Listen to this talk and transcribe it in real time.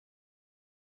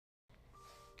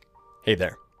Hey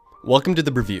there. Welcome to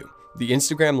The Review, the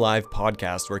Instagram Live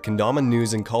podcast where Kendama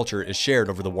news and culture is shared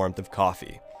over the warmth of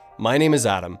coffee. My name is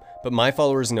Adam, but my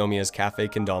followers know me as Cafe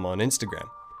Kendama on Instagram.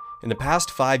 In the past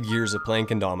 5 years of playing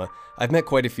Kendama, I've met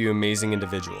quite a few amazing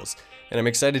individuals, and I'm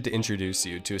excited to introduce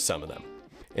you to some of them.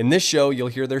 In this show, you'll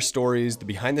hear their stories, the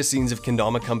behind the scenes of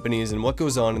Kendama companies, and what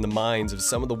goes on in the minds of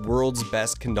some of the world's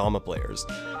best Kendama players.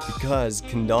 Because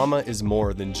Kendama is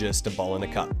more than just a ball in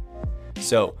a cup.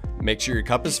 So, make sure your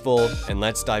cup is full, and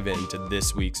let's dive into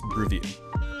this week's review.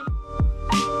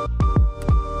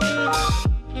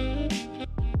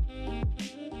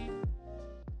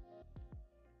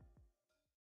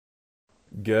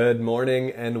 Good morning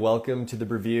and welcome to The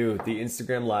Review, the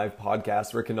Instagram Live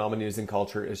podcast where Kendama news and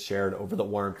culture is shared over the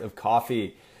warmth of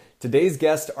coffee. Today's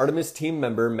guest, Artemis team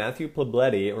member Matthew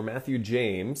Plebletti, or Matthew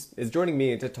James, is joining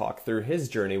me to talk through his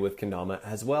journey with Kendama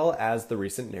as well as the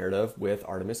recent narrative with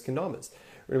Artemis Kendamas.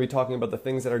 We're going to be talking about the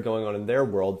things that are going on in their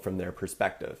world from their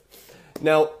perspective.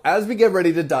 Now, as we get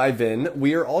ready to dive in,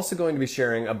 we are also going to be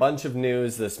sharing a bunch of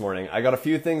news this morning. I got a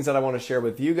few things that I want to share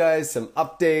with you guys, some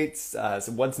updates,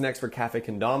 so what's next for Cafe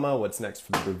Kendama, what's next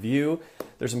for the review.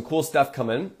 There's some cool stuff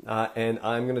coming, and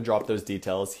I'm going to drop those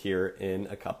details here in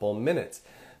a couple minutes.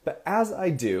 But as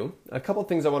I do, a couple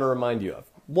things I want to remind you of.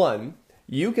 One,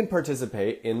 you can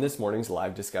participate in this morning's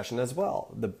live discussion as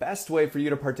well. The best way for you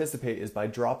to participate is by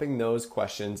dropping those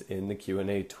questions in the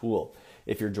Q&A tool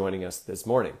if you're joining us this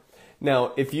morning.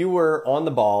 Now, if you were on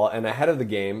the ball and ahead of the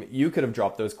game, you could have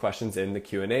dropped those questions in the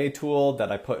Q&A tool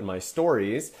that I put in my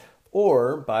stories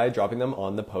or by dropping them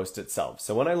on the post itself.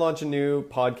 So when I launch a new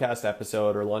podcast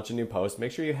episode or launch a new post,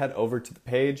 make sure you head over to the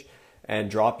page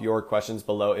and drop your questions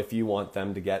below if you want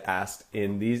them to get asked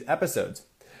in these episodes.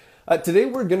 Today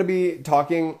we're going to be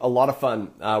talking a lot of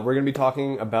fun. We're going to be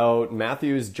talking about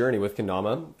Matthew's journey with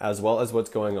Kendama as well as what's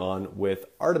going on with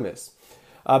Artemis.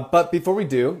 But before we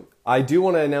do, I do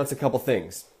want to announce a couple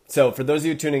things. So for those of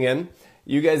you tuning in,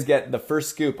 you guys get the first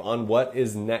scoop on what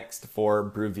is next for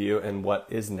Brewview and what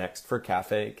is next for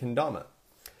Cafe Kendama.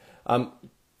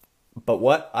 But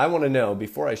what I want to know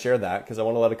before I share that, because I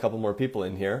want to let a couple more people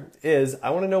in here, is I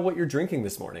want to know what you're drinking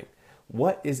this morning.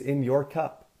 What is in your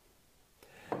cup?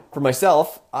 For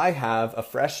myself, I have a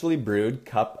freshly brewed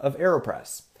cup of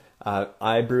AeroPress.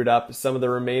 I brewed up some of the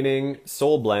remaining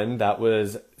Soul Blend that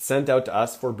was sent out to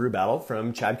us for Brew Battle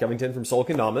from Chad Covington from Soul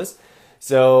Kendamas.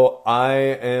 So I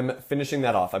am finishing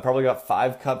that off. I probably got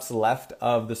 5 cups left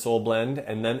of the Soul Blend,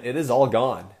 and then it is all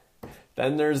gone.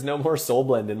 Then there's no more Soul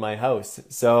Blend in my house.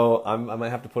 So I might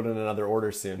have to put in another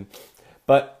order soon.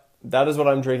 But that is what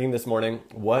I'm drinking this morning.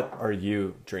 What are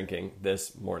you drinking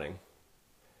this morning?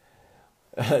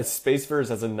 Space Furs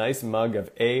has a nice mug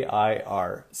of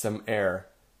AIR, some air.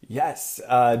 Yes,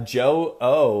 Joe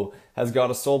O has got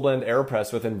a Soul Blend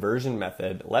AeroPress with inversion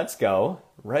method. Let's go.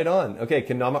 Right on. Okay,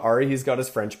 Kendama Ari, he's got his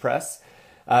French press.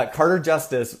 Carter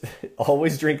Justice,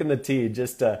 always drinking the tea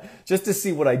just to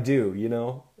see what I do, you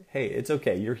know. Hey, it's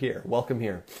okay. You're here. Welcome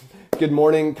here. Good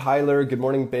morning, Kyler. Good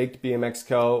morning, Baked BMX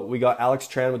Co. We got Alex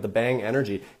Tran with the Bang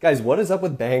Energy. Guys, what is up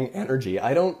with Bang Energy?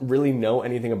 I don't really know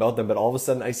anything about them, but all of a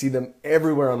sudden I see them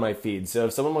everywhere on my feed. So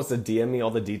if someone wants to DM me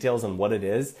all the details on what it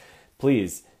is,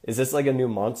 please. Is this like a new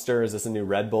Monster? Is this a new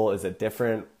Red Bull? Is it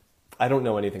different? I don't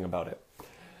know anything about it.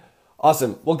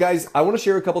 Awesome. Well, guys, I want to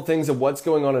share a couple things of what's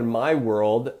going on in my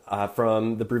world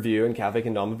from the Brewview and Cafe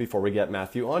Kendama before we get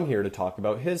Matthew on here to talk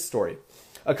about his story.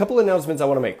 A couple announcements I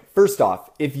want to make. First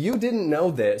off, if you didn't know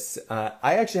this, I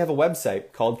actually have a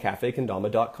website called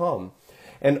cafekendama.com.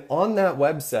 And on that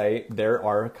website, there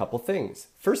are a couple things.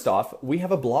 First off, we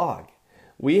have a blog.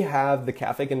 We have the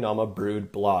Cafe Kendama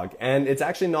Brewed blog. And it's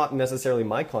actually not necessarily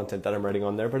my content that I'm writing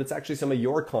on there, but it's actually some of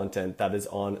your content that is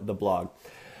on the blog.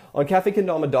 On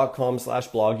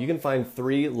cafekendama.com/blog, you can find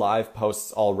 3 live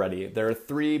posts already. There are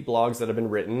 3 blogs that have been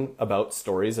written about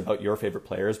stories about your favorite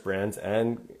players, brands,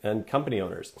 and company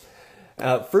owners.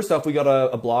 First off, we got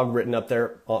a blog written up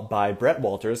there by Brett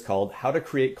Walters called How to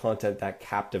Create Content That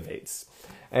Captivates.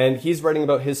 And he's writing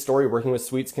about his story working with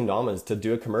Sweets Kendamas to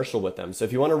do a commercial with them. So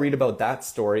if you want to read about that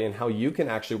story and how you can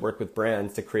actually work with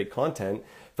brands to create content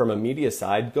from a media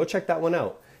side, go check that one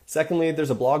out. Secondly,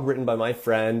 there's a blog written by my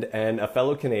friend and a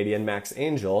fellow Canadian, Max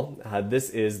Angel. This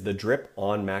is The Drip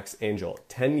on Max Angel,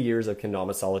 10 years of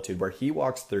Kendama solitude, where he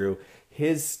walks through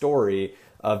his story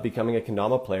of becoming a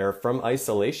Kendama player from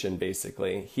isolation,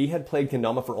 basically. He had played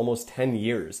Kendama for almost 10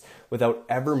 years without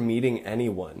ever meeting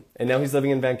anyone. And now he's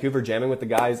living in Vancouver, jamming with the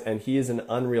guys, and he is an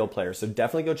unreal player. So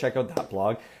definitely go check out that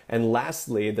blog. And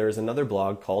lastly, there's another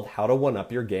blog called How to One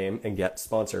Up Your Game and Get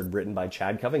Sponsored, written by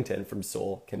Chad Covington from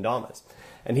Soul Kendamas.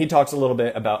 And he talks a little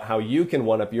bit about how you can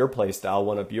one up your playstyle,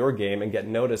 one up your game, and get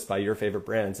noticed by your favorite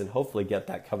brands and hopefully get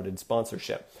that coveted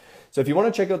sponsorship. So if you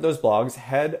want to check out those blogs,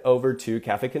 head over to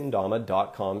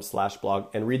cafekendama.com/blog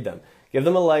and read them. Give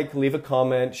them a like, leave a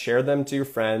comment, share them to your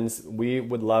friends. We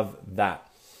would love that.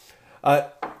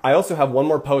 I also have one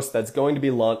more post that's going to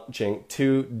be launching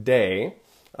today.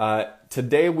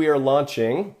 Today we are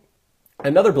launching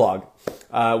another blog.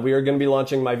 We are going to be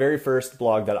launching my very first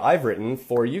blog that I've written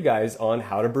for you guys on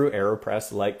how to brew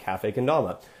AeroPress like Cafe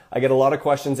Kendama. I get a lot of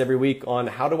questions every week on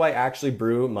how do I actually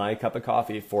brew my cup of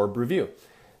coffee for Brewview.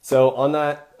 So on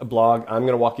that blog, I'm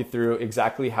going to walk you through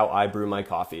exactly how I brew my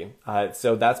coffee.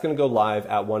 So that's going to go live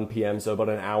at 1 p.m., so about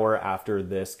an hour after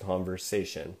this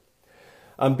conversation.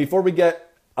 Before we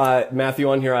get Matthew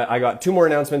on here, I got two more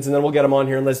announcements, and then we'll get him on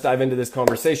here, and let's dive into this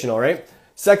conversation, all right?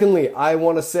 Secondly, I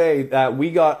want to say that we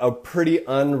got a pretty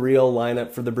unreal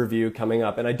lineup for the Brewview coming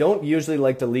up, and I don't usually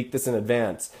like to leak this in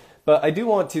advance, but I do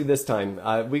want to this time.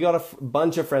 We got a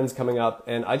bunch of friends coming up,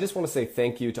 and I just want to say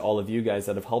thank you to all of you guys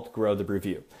that have helped grow the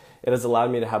Brewview. It has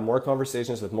allowed me to have more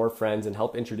conversations with more friends and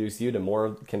help introduce you to more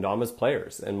of Kendama's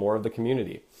players and more of the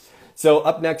community. So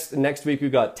up next week,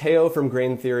 we've got Teo from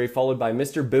Grain Theory, followed by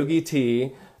Mr. Boogie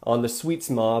T on the Sweets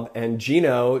Mob, and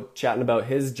Gino chatting about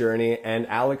his journey, and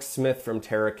Alex Smith from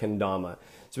Terra Kendama.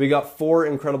 So we got 4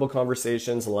 incredible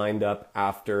conversations lined up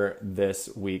after this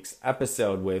week's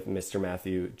episode with Mr.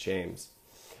 Matthew James.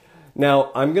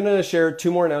 Now, I'm going to share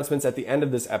 2 more announcements at the end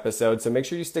of this episode, so make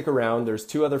sure you stick around. There's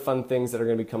 2 other fun things that are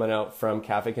going to be coming out from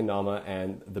Cafe Kendama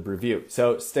and the Brewview.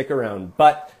 So stick around.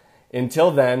 But until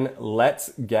then,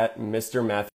 let's get Mr.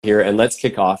 Matthew here and let's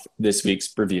kick off this week's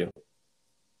Brewview.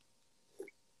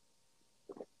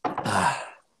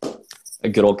 A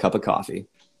good old cup of coffee.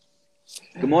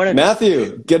 Good morning.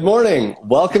 Matthew, good morning.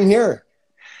 Welcome here.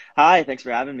 Hi, thanks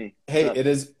for having me. Hey, it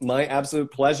is my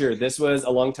absolute pleasure. This was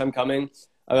a long time coming.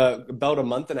 About a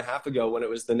month and a half ago when it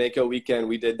was the NACO weekend,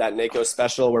 we did that NACO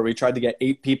special where we tried to get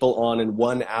 8 people on in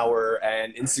 1 hour,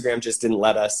 and Instagram just didn't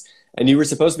let us. And you were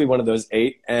supposed to be one of those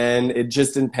 8, and it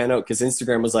just didn't pan out because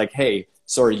Instagram was like, hey,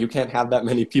 sorry, you can't have that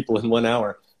many people in 1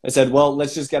 hour. I said, well,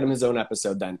 let's just get him his own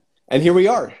episode then. And here we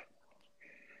are.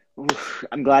 Oof,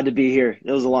 I'm glad to be here.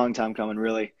 It was a long time coming,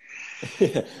 really.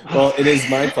 Well, it is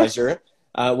my pleasure.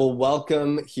 Well,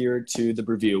 welcome here to the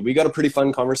Brewview. We got a pretty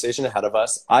fun conversation ahead of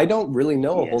us. I don't really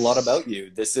know a whole lot about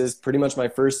you. This is pretty much my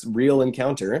first real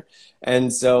encounter.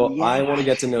 And so I want to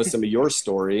get to know some of your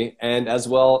story. And as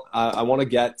well, I want to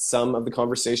get some of the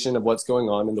conversation of what's going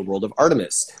on in the world of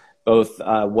Artemis, both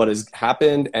what has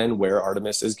happened and where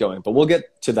Artemis is going. But we'll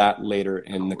get to that later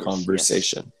in the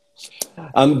conversation.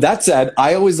 Yes. That said,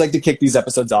 I always like to kick these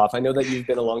episodes off. I know that you've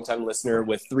been a long-time listener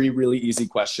with 3 really easy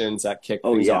questions that kick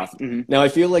things off. Mm-hmm. Now, I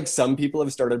feel like some people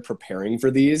have started preparing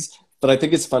for these, but I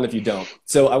think it's fun if you don't.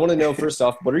 So I want to know, first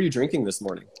off, what are you drinking this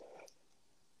morning?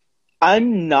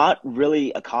 I'm not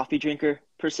really a coffee drinker,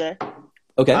 per se.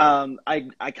 Okay.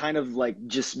 I kind of, like,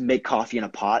 just make coffee in a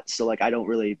pot. So, like, I don't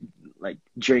really, like,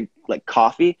 drink, like,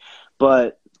 coffee.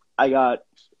 But I got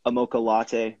a mocha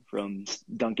latte from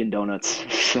Dunkin' Donuts.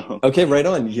 So. Okay, right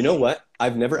on. You know what?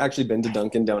 I've never actually been to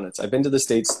Dunkin' Donuts. I've been to the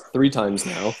States 3 times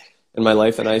now in my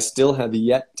life, and I still have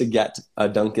yet to get a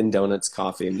Dunkin' Donuts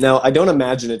coffee. Now, I don't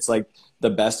imagine it's like the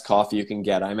best coffee you can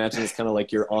get. I imagine it's kind of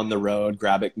like you're on the road,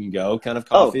 grab it and go kind of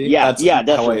coffee. Oh, yeah, That's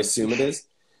definitely. How I assume it is.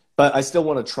 But I still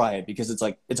want to try it because it's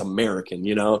like, it's American,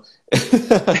 you know?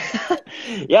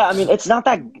 Yeah, I mean, it's not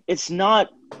that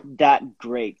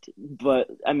great, but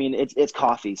I mean, it's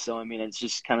coffee. So, I mean, it's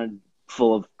just kind of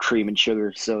full of cream and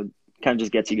sugar. So it kind of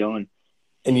just gets you going.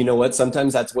 And you know what?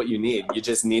 Sometimes that's what you need. You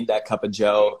just need that cup of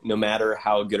joe, no matter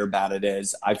how good or bad it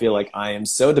is. I feel like I am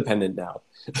so dependent now.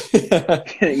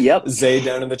 Yep. Zay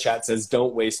down in the chat says,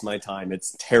 don't waste my time.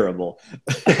 It's terrible.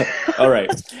 All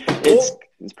right.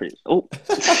 It's pretty. Oh,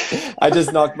 I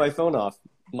just knocked my phone off.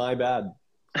 My bad.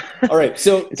 All right.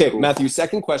 So, okay, cool. Matthew,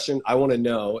 second question I want to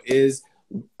know is,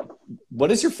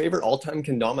 what is your favorite all-time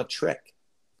Kendama trick?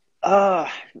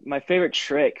 My favorite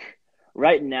trick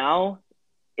right now,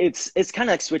 it's kind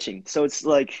of like switching. So it's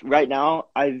like right now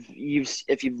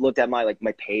if you've looked at my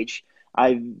page,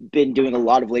 I've been doing a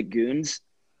lot of lagoons,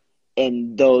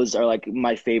 and those are like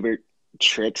my favorite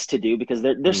tricks to do because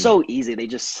they're so easy. They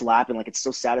just slap, and like it's so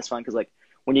satisfying because like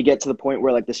when you get to the point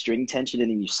where like the string tension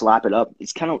and then you slap it up,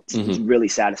 it's kind of it's really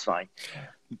satisfying.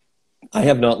 I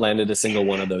have not landed a single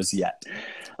one of those yet.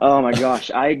 Oh my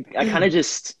gosh. I kind of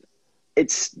just,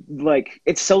 it's like,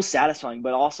 it's so satisfying,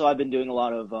 but also I've been doing a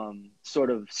lot of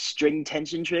sort of string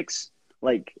tension tricks,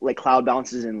 like cloud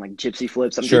bounces and like gypsy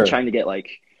flips. I'm just Sure. trying to get like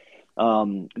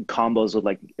combos with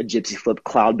like a gypsy flip,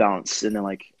 cloud bounce, and then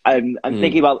like I'm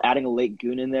thinking Mm. about adding a late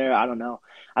goon in there. I don't know.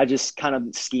 I just kind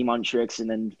of scheme on tricks and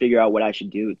then figure out what I should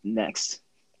do next.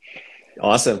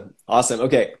 Awesome. Awesome.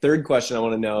 Okay. Third question I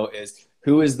want to know is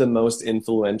who is the most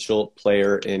influential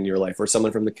player in your life or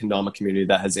someone from the Kendama community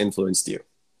that has influenced you?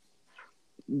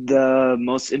 The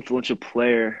most influential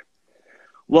player.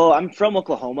 Well, I'm from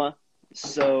Oklahoma,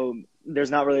 so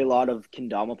there's not really a lot of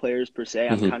kendama players per se.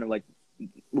 I'm Hmm. kind of like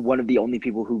one of the only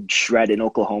people who shred in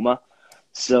Oklahoma.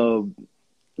 So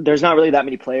there's not really that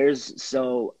many players.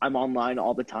 So I'm online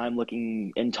all the time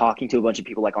looking and talking to a bunch of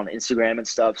people like on Instagram and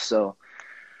stuff. So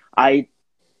I,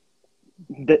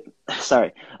 the,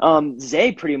 sorry,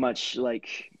 Zay pretty much like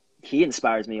he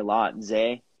inspires me a lot.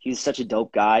 Zay, he's such a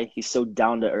dope guy. He's so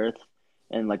down to earth.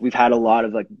 And like we've had a lot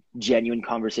of like genuine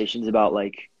conversations about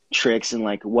like tricks and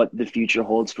like what the future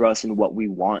holds for us and what we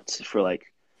want for like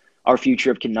our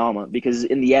future of kendama, because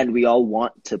in the end we all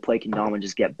want to play kendama and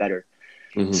just get better.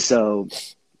 Hmm. So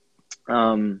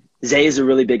Zay is a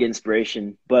really big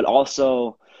inspiration, but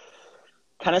also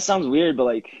kind of sounds weird, but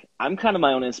like I'm kind of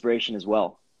my own inspiration as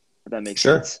well, if that makes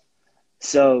Sure. sense.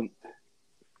 So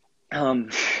um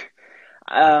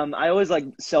I always like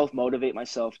self motivate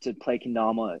myself to play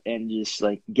kendama and just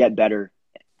like get better,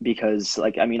 because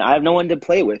like I mean I have no one to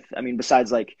play with. I mean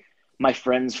besides like my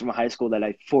friends from high school that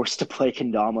I forced to play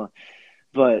kendama.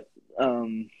 But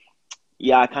um,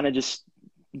 yeah, I kind of just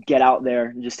get out there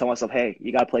and just tell myself, hey,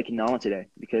 you got to play kendama today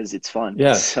because it's fun.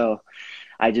 Yeah. So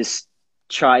I just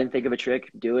try and think of a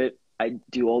trick, do it. I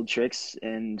do old tricks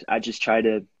and I just try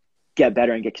to get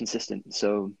better and get consistent.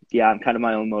 So yeah, I'm kind of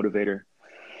my own motivator.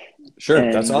 Sure.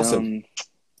 That's And awesome.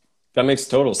 That makes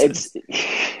total it's, sense.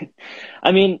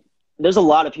 I mean, there's a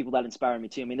lot of people that inspire me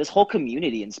too. I mean, this whole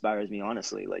community inspires me,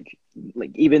 honestly. Like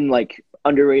even like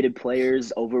underrated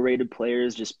players, overrated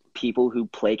players, just people who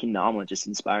play kendama just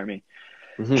inspire me.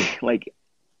 Hmm. Like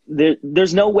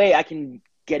there's no way I can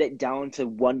get it down to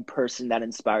one person that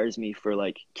inspires me for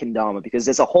like kendama, because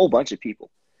there's a whole bunch of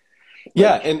people.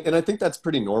 Yeah, Like and I think that's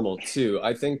pretty normal too.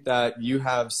 I think that you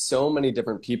have so many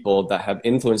different people that have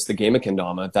influenced the game of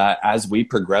Kendama that as we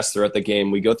progress throughout the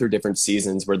game, we go through different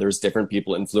seasons where there's different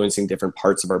people influencing different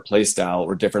parts of our play style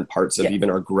or different parts of yeah. even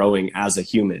our growing as a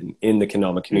human in the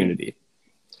Kendama Mm, community.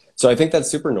 So I think that's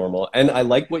super normal. And I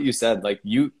like what you said, like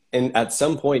you, and at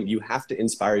some point you have to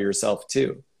inspire yourself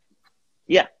too.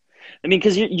 yeah. I mean,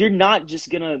 because you're not just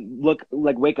gonna look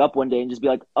like wake up one day and just be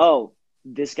like, oh,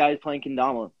 this guy's playing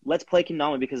kendama. Let's play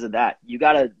kendama because of that. You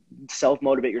gotta self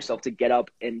motivate yourself to get up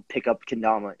and pick up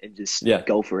kendama and just Yeah.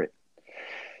 go for it.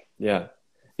 Yeah.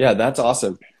 Yeah, that's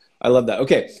awesome. I love that.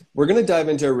 Okay, we're going to dive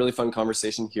into a really fun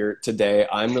conversation here today.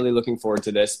 I'm really looking forward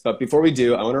to this. But before we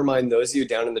do, I want to remind those of you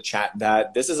down in the chat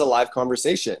that this is a live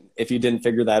conversation, if you didn't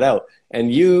figure that out.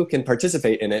 And you can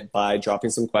participate in it by dropping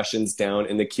some questions down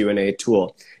in the Q&A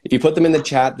tool. If you put them in the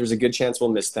chat, there's a good chance we'll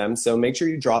miss them. So make sure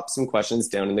you drop some questions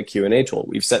down in the Q&A tool.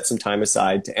 We've set some time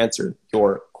aside to answer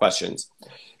your questions.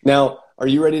 Now, are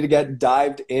you ready to get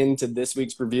dived into this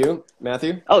week's review,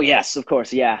 Matthew? Oh yes, of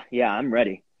course. Yeah, yeah, I'm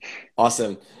ready.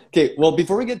 Awesome. Okay, well,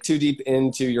 before we get too deep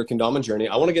into your kendama journey,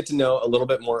 I want to get to know a little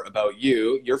bit more about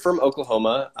you. You're from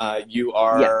Oklahoma. You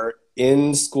Yeah, are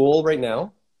in school right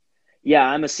now. yeah,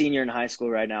 I'm a senior in high school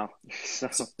right now. So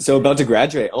So about to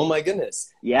graduate. Oh my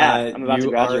goodness. yeah, I'm about to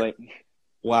You are, graduate.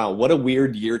 wow, what a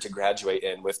weird year to graduate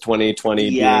in with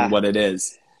 2020 being Yeah, what it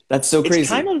is. That's so it's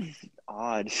kind crazy. of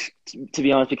odd to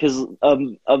be honest, because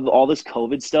of all this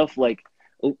COVID stuff. Like,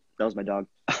 oh, that was my dog.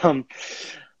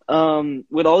 Um,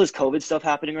 with all this COVID stuff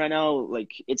happening right now,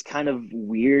 like it's kind of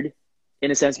weird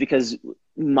in a sense, because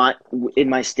my in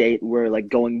my state we're like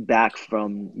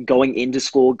going into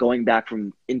school, going back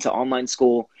from into online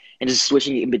school, and just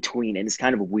switching in between, and it's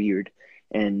kind of weird,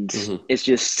 and Hmm. it's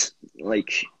just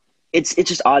like it's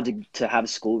just odd to have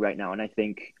school right now. And I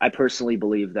think I personally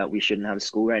believe that we shouldn't have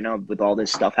school right now with all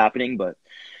this stuff happening, but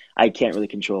I can't really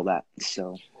control that,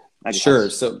 so I Sure.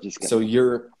 just So just get so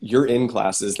you're in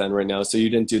classes then right now. So you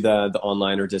didn't do the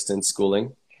online or distance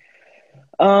schooling?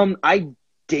 I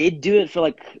did do it for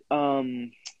like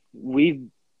we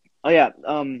oh yeah,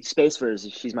 Space Furs,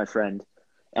 she's my friend.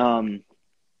 Um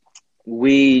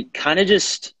we kind of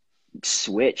just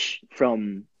switch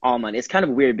from online. It's kind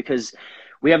of weird because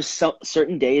we have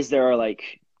certain days there are like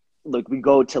we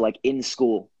go to like in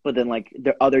school, but then like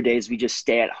the other days we just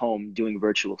stay at home doing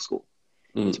virtual school.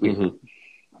 It's weird.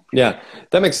 Mm-hmm. Yeah,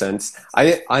 that makes sense.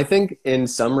 I think in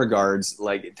some regards,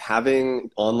 like having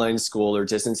online school or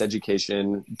distance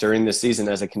education during the season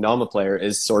as a kendama player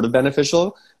is sort of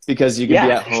beneficial because you could be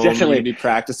Yeah, at home and you could definitely. be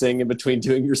practicing in between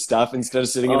doing your stuff instead of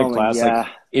sitting in a Oh, class like yeah.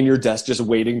 in your desk just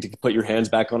waiting to put your hands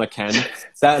back on a ken.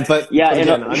 Yeah, But and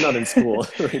again, I'm not in school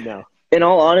right now. in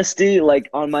all honesty, like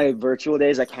on my virtual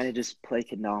days, I kind of just play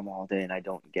Kendama all day and I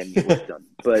don't get any work done.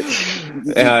 But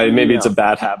Maybe it's a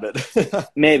bad habit.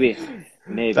 maybe,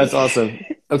 maybe That's awesome.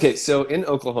 Okay, so in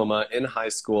Oklahoma, in high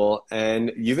school,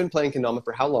 and you've been playing kendama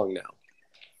for how long now?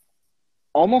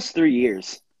 almost 3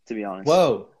 years, to be honest.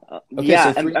 Whoa. Okay,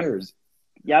 Yeah, so 3 years.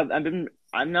 yeah,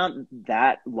 I'm not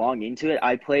that long into it.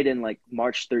 I played in like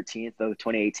March 13th of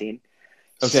 2018.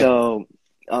 Okay. So,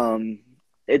 Yeah,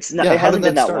 it how did hasn't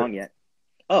been that that long start? yet.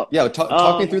 Oh, Yeah, talk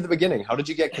me um, through the beginning. How did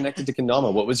you get connected to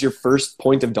kendama? What was your first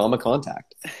point of Dama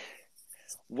contact?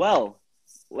 well,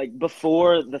 like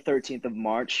before the 13th of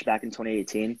March back in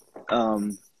 2018,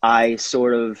 I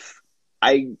sort of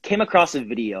I came across a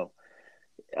video.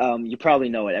 You probably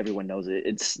know it. Everyone knows it.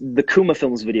 It's the Kuma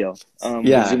Films video, with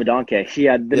Yeah, Zumadanke. He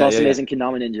had the yeah, most yeah, yeah, amazing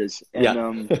Kendama ninjas,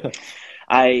 and yeah.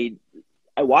 I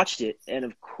I watched it, and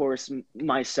of course,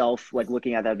 myself like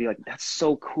looking at that, I'd be like, "That's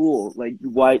so cool! Like,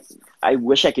 why? I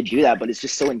wish I could do that, but it's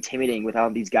just so intimidating with how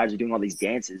these guys are doing all these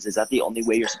dances. Is that the only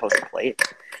way you're supposed to play it?"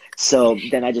 So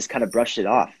then I just kind of brushed it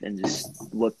off and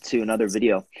just looked to another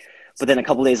video. But then a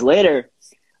couple days later,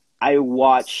 I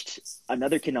watched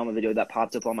another Kendama video that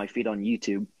popped up on my feed on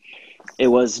YouTube. It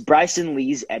was Bryson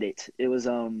Lee's edit. It was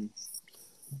a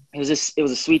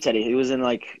sweet edit. He was in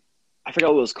like, I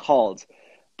forgot what it was called,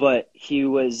 but he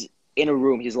was in a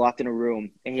room. He's locked in a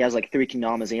room, and he has like three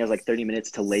kendamas, and he has like 30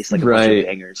 minutes to lace like a bunch of Right.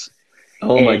 bangers.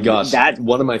 Oh my And gosh, that,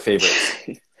 one of my favorites.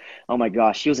 oh my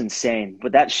gosh, he was insane.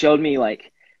 But that showed me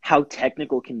like how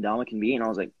technical kendama can be, and I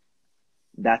was like,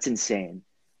 that's insane.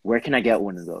 Where can I get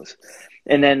one of those?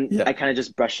 And then Yeah. I kind of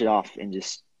just brushed it off and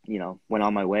just, went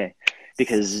on my way.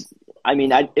 Because, I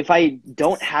mean, if I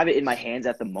don't have it in my hands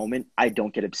at the moment, I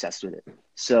don't get obsessed with it.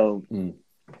 So, Mm.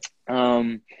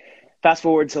 um, fast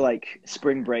forward to like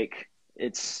spring break.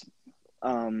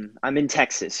 I'm in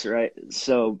Texas, right?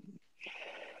 So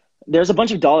there's a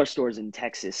bunch of dollar stores in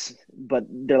Texas, but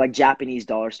they're like Japanese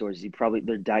dollar stores. They're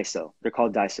Daiso. They're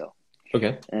called Daiso.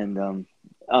 Okay. And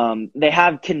they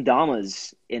have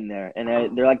kendamas in there,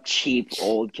 and they're like cheap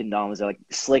old kendamas. They're like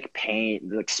slick paint,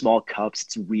 they're like small cups.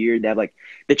 It's weird. They have like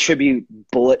the tribute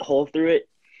bullet hole through it,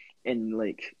 and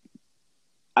like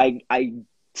I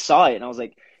saw it and I was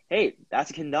like, hey,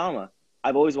 that's a kendama.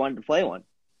 I've always wanted to play one.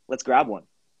 Let's grab one.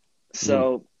 Mm.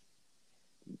 So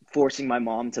forcing my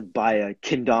mom to buy a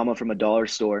kendama from a dollar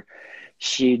store,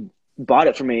 she bought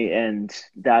it for me, and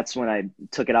that's when I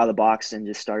took it out of the box and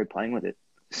just started playing with it.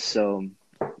 So,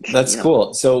 That's you know,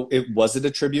 cool. So was it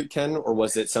a tribute Ken or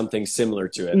was it something similar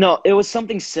to it? no, it was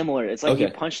something similar. It's like you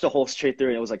Okay. punched a hole straight through,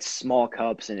 and it was like small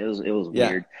cups, and it was Yeah.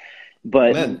 weird.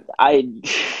 But Man. I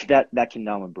that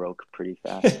kendama broke pretty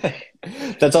fast.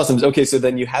 That's awesome. Okay, so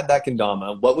then you had that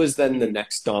kendama. What was then the Mhm.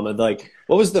 next dama? Like,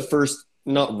 what was the first,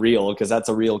 not real, because that's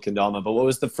a real kendama, but what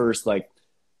was the first, like,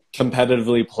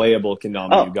 competitively playable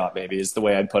kendama you Oh, got, maybe, is the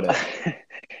way I'd put it.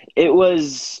 it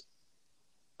was.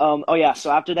 Oh yeah. So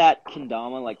after that,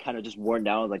 kendama like kind of just worn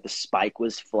down. Like the spike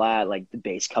was flat. Like the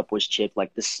base cup was chipped.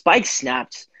 Like the spike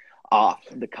snapped off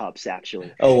the cups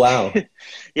actually. Oh, wow.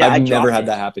 Yeah, I've I never dropped had it.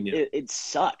 that happen yet. It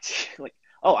sucked. Like,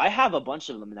 oh, I have a bunch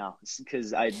of them now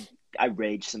because I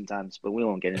rage sometimes, but we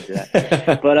won't get into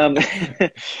that. But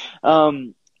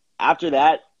um, after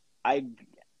that, I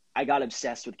I got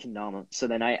obsessed with kendama. So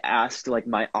then I asked like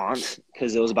my aunt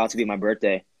because it was about to be my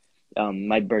birthday.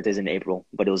 My birthday's in April,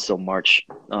 but it was still March.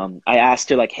 I asked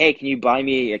her like, "Hey, can you buy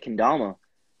me a kendama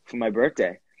for my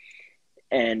birthday?"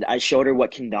 And I showed her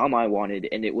what kendama I wanted,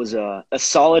 and it was a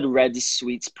solid red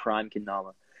sweets prime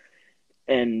kendama.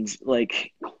 And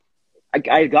like,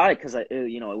 I got it because it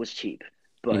was cheap,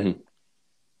 but Mhm.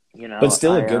 But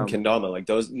still a I good kendama. Like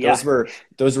yeah,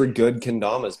 those were good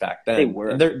kendamas back they then. And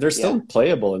were, they're yeah, still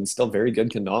playable and still very good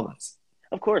kendamas.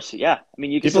 of course, yeah. I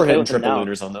mean, you can People still are play hitting with them triple now.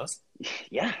 looters on those.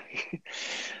 Yeah.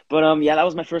 But yeah, that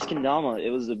was my first kendama. It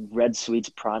was a red sweets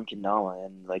prime kendama,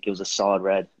 and like it was a solid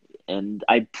red. And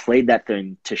I played that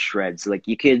thing to shreds. Like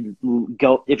you could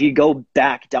go if you go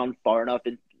back down far enough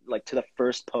and like to the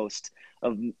first post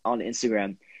of on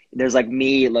Instagram, there's like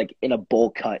me like in a bowl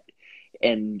cut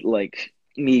and like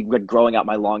me like, growing out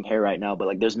my long hair right now, but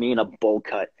like there's me in a bowl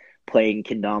cut playing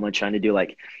kendama trying to do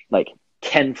like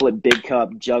 10 flip big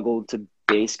cup juggle to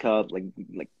base cup like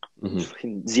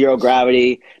Hmm. zero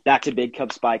gravity back to big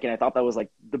cup spike, and I thought that was like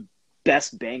the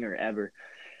best banger ever.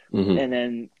 Hmm. And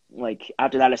then like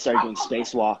after that, I started doing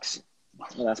spacewalks.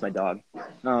 Well, that's my dog.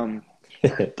 Um,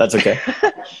 That's okay.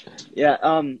 yeah.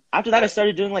 After that, I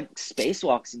started doing like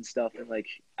spacewalks and stuff, and like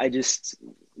I just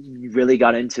really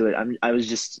got into it. I was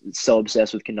just so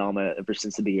obsessed with Kendama ever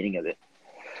since the beginning of it.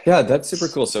 Yeah, that's super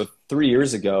cool. So 3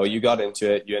 years ago, you got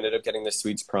into it. You ended up getting the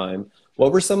Sweets Prime.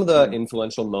 What were some of the Mm.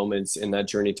 influential moments in that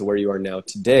journey to where you are now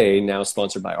today, now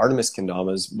sponsored by Artemis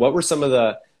Kendamas? What were some of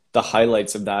the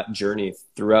highlights of that journey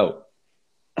throughout?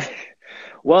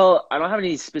 Well, I don't have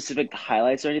any specific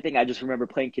highlights or anything. I just remember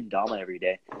playing Kendama every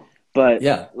day. But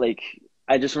Yeah. like,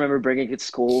 I just remember bringing it to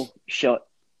school.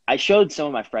 I showed some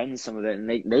of my friends some of it, and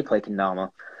they play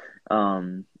kendama.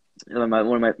 Um,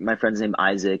 one of my friends named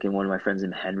Isaac and one of my friends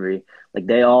named Henry. Like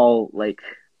they all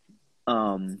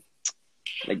um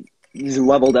like he's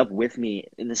leveled up with me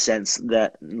in the sense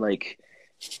that like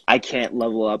I can't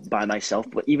level up by myself,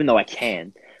 but even though I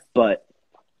can, but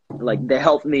like they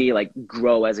helped me like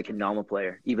grow as a kendama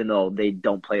player, even though they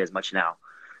don't play as much now.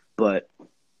 But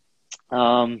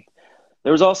um,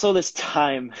 there was also this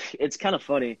time. It's kind of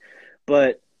funny,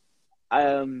 but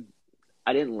um,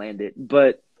 I didn't land it.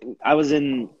 But I was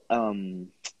in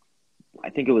I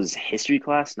think it was history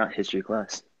class, not history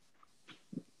class.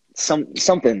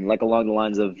 Something like along the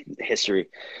lines of history,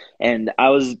 and I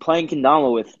was playing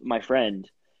kendama with my friend,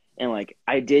 and like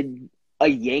I did a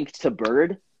yank to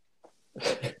bird,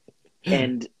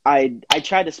 and I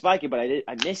tried to spike it, but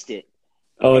I missed it,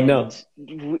 Oh and no,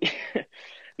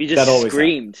 we that just always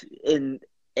happens. screamed, and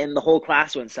the whole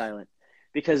class went silent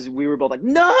because we were both like,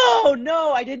 no,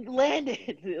 no, I didn't land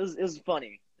it. It was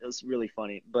funny. It was really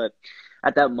funny. But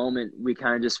at that moment, we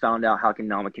kind of just found out how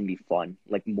Kendama can be fun,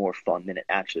 like more fun than it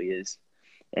actually is.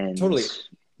 And Totally.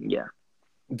 yeah,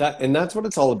 That's what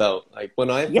it's all about. Like when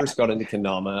I yeah, first got into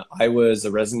Kendama, I was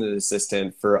a resident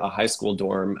assistant for a high school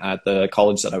dorm at the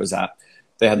college that I was at.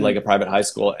 They had like mm, a private high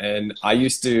school, and I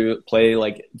used to play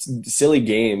like silly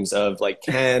games of like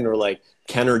Ken or like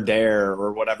Ken or Dare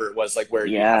or whatever it was, like where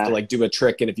you'd have to yeah, like do a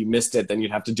trick, and if you missed it, then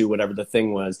you'd have to do whatever the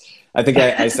thing was. I think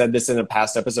I said this in a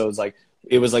past episode. Like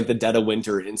it was like the dead of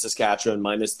winter in Saskatchewan,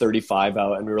 -35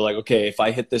 out, and we were like, okay, if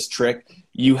I hit this trick,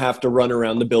 you have to run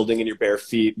around the building in your bare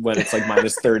feet when it's like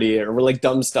 -30, or we're like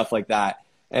dumb stuff like that.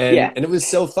 And yeah, and it was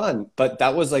so fun. But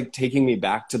that was like taking me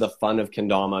back to the fun of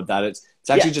Kendama, that it's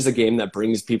yeah, actually just a game that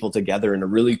brings people together in a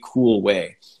really cool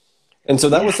way. And so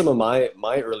that was yeah, some of my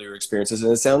earlier experiences.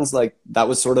 And it sounds like that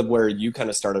was sort of where you kind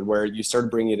of started, where you started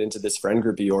bringing it into this friend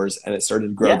group of yours and it started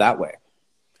to grow yeah. that way.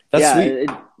 That's Yeah, sweet.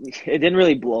 it didn't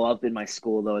really blow up in my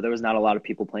school though. There was not a lot of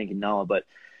people playing Kendama, but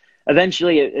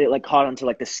eventually it like caught on to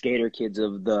like the skater kids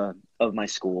of my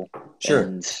school, Sure.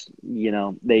 and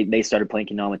they started playing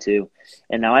kendama too,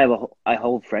 and now I have a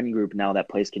whole friend group now that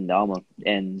plays kendama,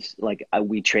 and like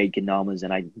we trade kendamas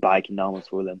and I buy kendamas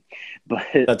for them. But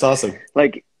That's awesome.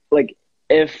 like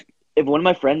if one of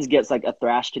my friends gets like a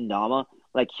thrash kendama,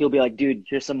 like he'll be like, dude,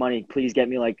 here's some money, please get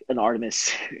me like an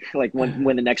Artemis, like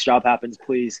when the next drop happens,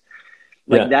 please.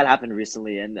 Like Yeah. that happened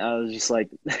recently, and I was just like,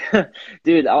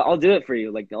 dude, I'll do it for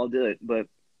you. Like I'll do it, but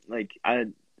like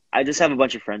I just have a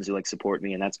bunch of friends who like support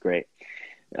me, and that's great.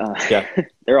 Uh, Yeah.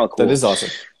 they're all That cool. is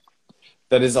awesome.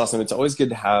 That is awesome. It's always good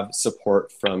to have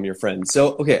support from your friends.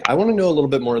 So, okay, I want to know a little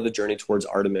bit more of the journey towards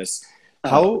Artemis.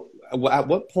 Uh, At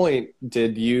what point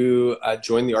did you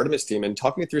join the Artemis team? And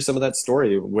talk me through some of that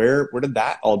story. Where did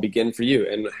that all begin for you?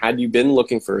 And had you been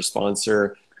looking for a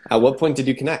sponsor? At what point did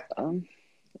you connect? um,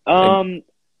 Like, um,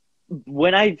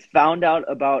 when I found out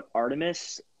about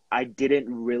Artemis, I didn't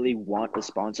really want a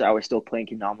sponsor. I was still playing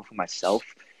Kendama for myself,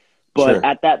 but sure.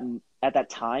 at that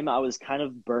time, I was kind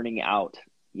of burning out.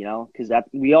 Because that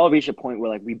we all reach a point where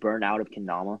like we burn out of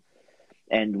Kendama,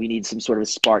 and we need some sort of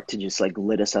spark to just like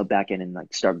lit us up back in and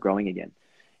like start growing again.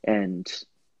 And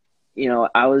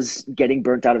I was getting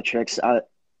burnt out of tricks.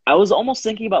 I was almost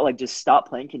thinking about like just stop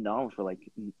playing Kendama for like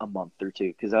a month or two,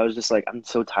 because I was just like I'm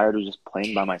so tired of just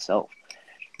playing by myself,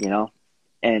 you know.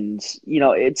 And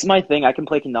it's my thing. I can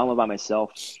play Kendama by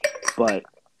myself, but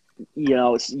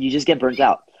you just get burnt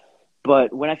out.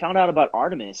 But when I found out about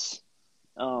Artemis,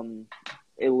 um,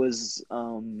 it was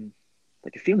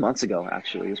like a few months ago.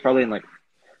 Actually, it was probably in like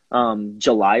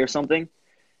July or something,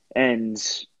 and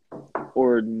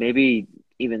or maybe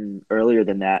even earlier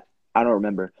than that. I don't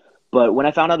remember. But when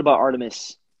I found out about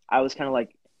Artemis, I was kind of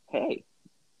like, hey,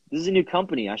 this is a new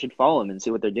company. I should follow them and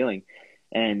see what they're doing.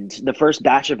 And the first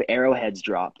batch of arrowheads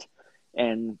dropped.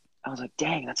 And I was like,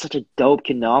 dang, that's such a dope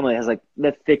kendama. It has like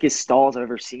the thickest stalls I've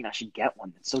ever seen. I should get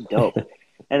one. It's so dope.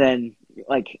 And then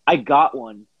like I got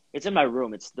one. It's in my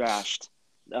room. It's thrashed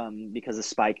because the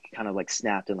spike kind of like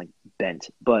snapped and like bent.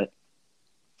 But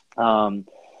um,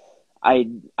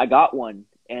 I got one,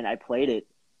 and I played it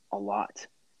a lot,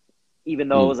 even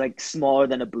though it Mm. was like smaller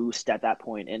than a boost at that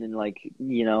point, and then like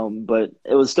but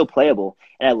it was still playable,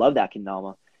 and I love that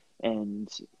kendama, and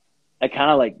I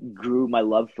kind of like grew my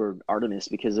love for Artemis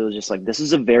because it was just like this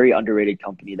is a very underrated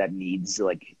company that needs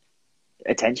like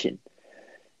attention.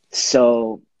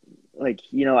 So like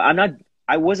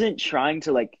I wasn't trying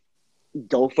to like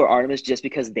go for Artemis just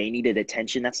because they needed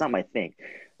attention. That's not my thing.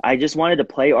 I just wanted to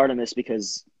play Artemis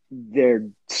because their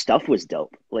stuff was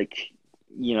dope. Like,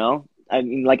 I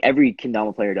mean, like every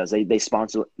Kendama player does. They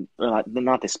sponsor,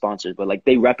 not they sponsored, but like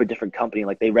they rep a different company.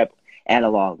 Like they rep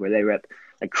Analog, or they rep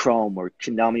like Chrome or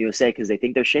Kendama USA because they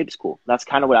think their shape's cool. That's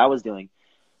kind of what I was doing.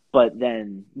 But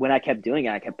then when I kept doing it,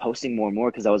 I kept posting more and more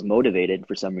because I was motivated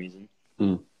for some reason.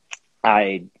 Mm.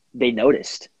 They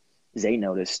noticed, Zay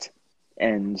noticed,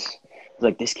 and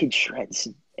like this kid shreds,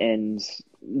 and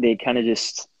they kind of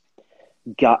just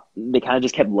kept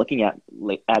looking at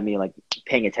me, like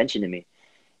paying attention to me,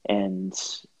 and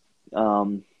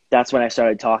that's when I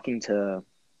started talking to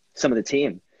some of the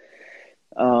team.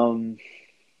 um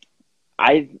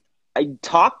I I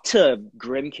talked to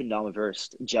Grim Kendama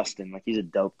first, Justin. Like he's a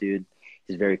dope dude.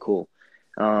 He's very cool.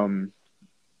 um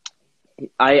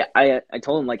I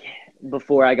told him like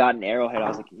before I got an Arrowhead, I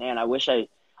was like, man, I wish I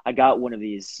got one of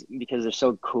these because they're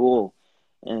so cool,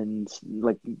 and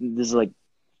like this is like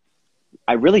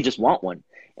I really just want one.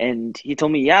 And he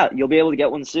told me, yeah, you'll be able to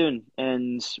get one soon.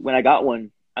 And when I got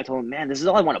one, I told him, man, this is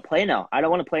all I want to play now. I don't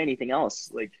want to play anything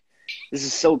else. Like this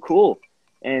is so cool.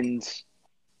 And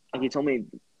he told me,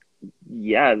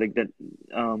 yeah, like that.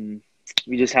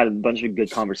 We just had a bunch of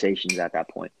good conversations at that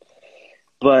point.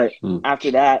 But Mm.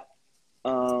 after that,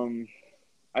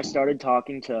 I started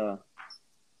talking to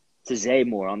Zay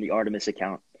more on the Artemis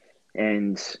account,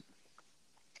 and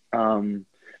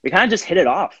we kind of just hit it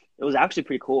off. It was actually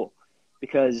pretty cool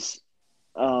because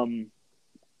um,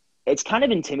 it's kind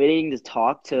of intimidating to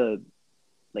talk to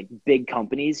like big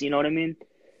companies. You know what I mean?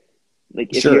 Like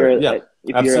Sure. Yeah.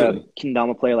 if you're a Absolutely.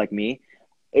 Kendama player like me,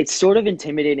 it's sort of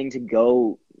intimidating to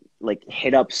go like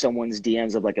hit up someone's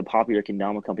DMs of like a popular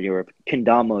Kendama company or a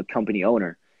Kendama company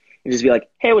owner and just be like,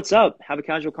 "Hey, what's up?" Have a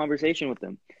casual conversation with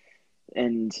them.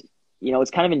 And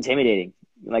it's kind of intimidating,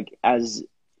 like as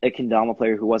a kendama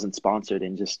player who wasn't sponsored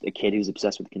and just a kid who's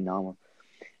obsessed with kendama.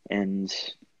 And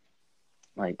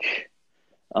like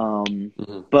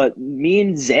Hmm. but me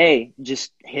and Zay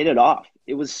just hit it off.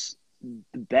 It was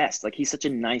the best. Like he's such a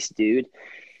nice dude,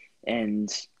 and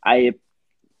I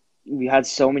we had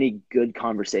so many good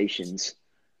conversations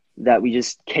that we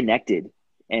just connected.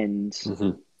 And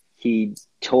Hmm. he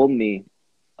told me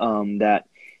that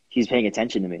he's paying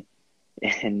attention to me.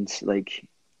 And like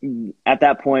at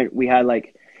that point we had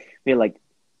like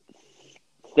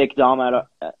thick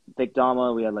thick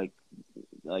dama, we had like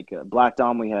a black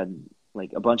dom, we had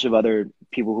like a bunch of other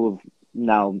people who have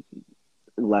now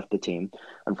left the team,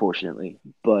 unfortunately.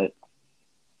 But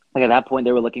like at that point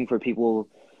they were looking for people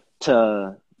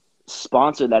to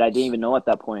sponsor that I didn't even know at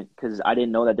that point, because I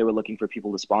didn't know that they were looking for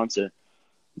people to sponsor.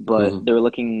 But Hmm. they were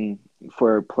looking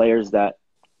for players that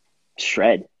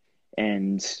shred.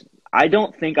 And I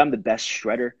don't think I'm the best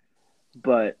shredder,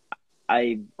 but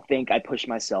I think I push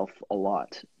myself a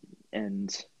lot. And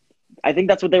I think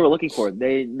that's what they were looking for.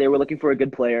 They were looking for a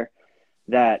good player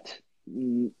that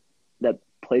that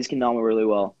plays Kendama really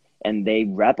well, and they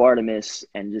rep Artemis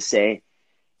and just say,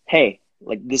 "Hey,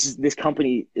 like this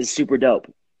company is super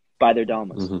dope. Buy their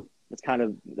Damas." Hmm. That's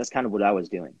kind of what I was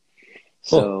doing.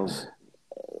 Cool. So,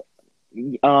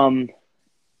 um,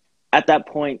 at that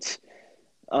point,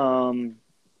 um,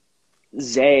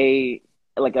 Zay,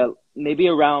 like maybe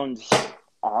around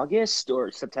August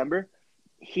or September,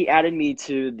 he added me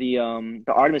to the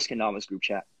Artemis Kendamas group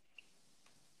chat,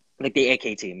 like the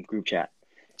AK team group chat.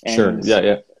 Sure. And Yeah.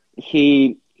 Yeah.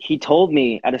 he told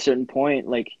me at a certain point,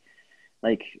 like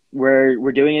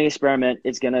we're doing an experiment.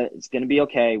 It's gonna be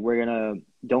okay. We're gonna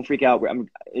Don't freak out.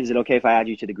 Is it okay if I add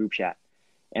you to the group chat?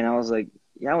 And I was like,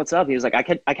 yeah, what's up? He was like, I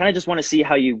kind of just want to see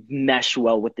how you mesh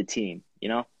well with the team, you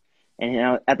know?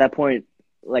 And at that point,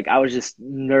 like I was just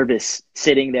nervous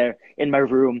sitting there in my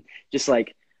room, just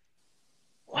like,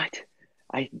 what?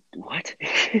 What?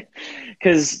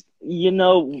 Because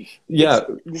Yeah.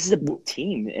 this is a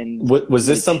team, and Was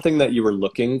this like, something that you were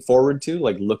looking forward to?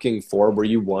 Like looking for, were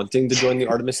you wanting to join the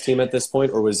Artemis team at this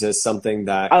point, or was this something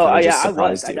that oh kind of yeah, just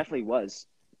surprised I you? definitely was.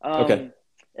 Okay.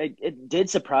 It did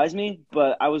surprise me,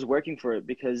 but I was working for it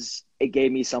because it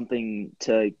gave me something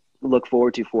to look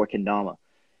forward to for Kendama.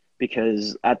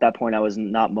 Because at that point I was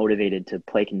not motivated to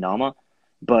play Kendama,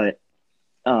 but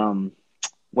um,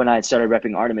 when I started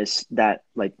repping Artemis, that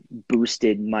like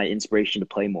boosted my inspiration to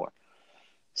play more.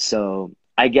 So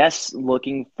I guess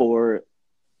working for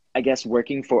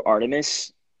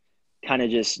Artemis kind of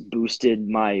just boosted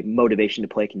my motivation to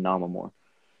play Kendama more.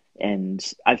 And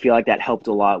I feel like that helped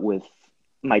a lot with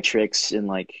my tricks and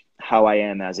like how I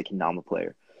am as a Kendama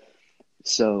player.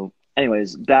 So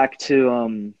anyways, back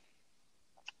to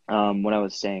what I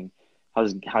was saying, how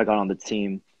I got on the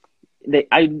team.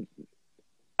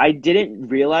 I didn't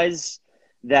realize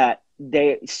that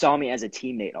they saw me as a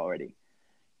teammate already,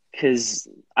 because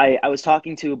I was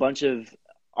talking to a bunch of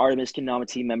Artemis Kendama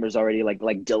team members already, like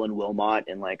Dylan Wilmot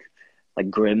and like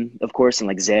Grim, of course, and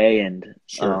like Zay and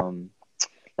Sure.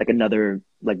 like another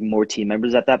like more team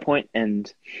members at that point,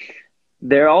 and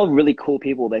they're all really cool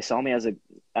people. They saw me as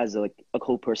like a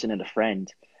cool person and a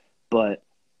friend, but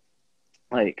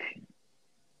like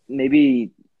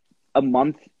maybe a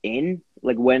month in,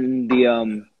 like when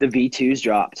the V2s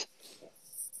dropped,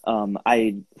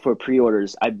 I for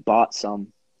pre-orders I bought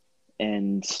some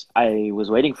and I was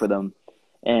waiting for them,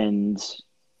 and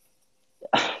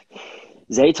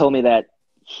Zay told me that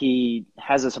he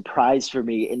has a surprise for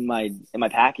me in my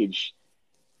package,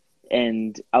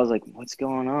 and I was like, "What's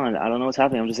going on? I don't know what's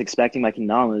happening. I'm just expecting my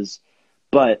Kendamas."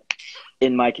 But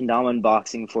in my Kendama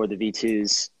unboxing for the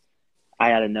V2s, I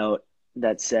had a note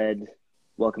that said,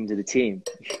 "Welcome to the team.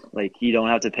 Like, you don't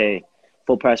have to pay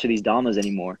full price for these Damas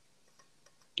anymore.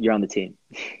 You're on the team."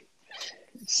 Hmm.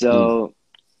 So,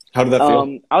 How did that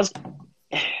feel? I was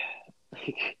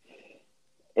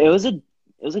it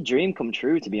was a dream come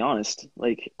true, to be honest.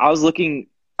 Like, I was looking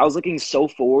so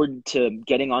forward to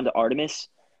getting onto Artemis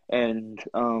and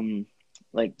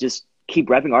like just keep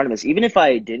repping Artemis. Even if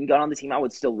I didn't get on the team, I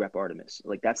would still rep Artemis.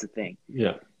 Like, that's the thing.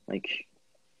 Yeah. Like,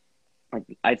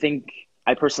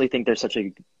 I personally think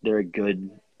they're a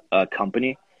good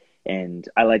company, and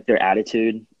I like their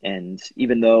attitude. And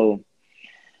even though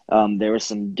there was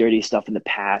some dirty stuff in the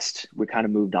past, we kind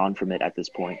of moved on from it at this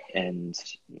point, and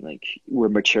like we're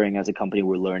maturing as a company.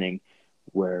 We're learning.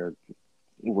 We're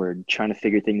trying to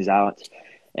figure things out,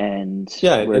 and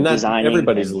Yeah, we're and that designing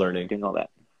everybody's and learning. doing all that.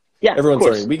 Yeah, of Everyone's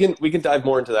learning. course. We can dive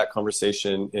more into that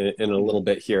conversation in a Mhm. little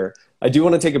bit here. I do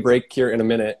want to take a break here in a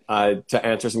minute to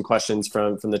answer some questions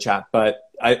from the chat. But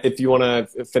if you want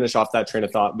to finish off that train of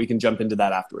thought, we can jump into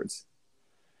that afterwards.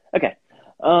 Okay.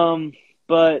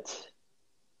 But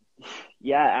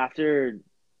yeah, after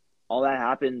all that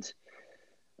happened,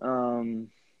 um,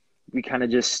 we kind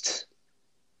of just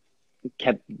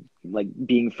kept like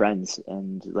being friends,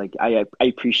 and like I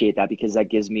appreciate that, because that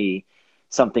gives me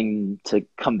something to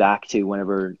come back to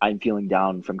whenever I'm feeling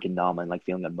down from Kendama and like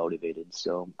feeling unmotivated.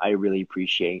 So I really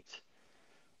appreciate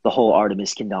the whole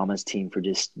Artemis Kendama's team for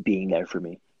just being there for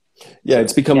me. Yeah,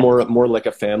 it's So become yeah, more like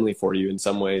a family for you in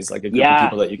some ways, like a group of yeah.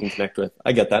 people that you can connect with.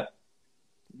 I get that.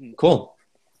 Cool.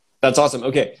 That's awesome.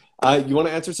 Okay. You want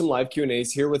to answer some live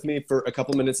Q&As here with me for a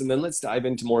couple minutes, and then let's dive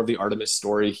into more of the Artemis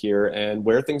story here and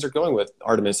where things are going with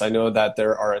Artemis. I know that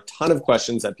there are a ton of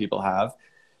questions that people have,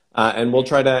 and we'll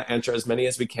try to answer as many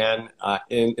as we can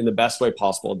in the best way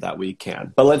possible that we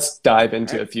can. But let's dive All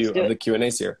into right, a let's few do of the it.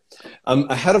 Q&As here.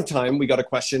 Ahead of time, we got a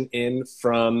question in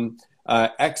from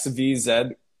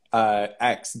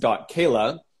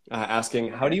XVZX.Kayla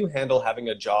asking, how do Okay. you handle having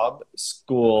a job,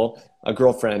 school, a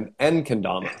girlfriend, and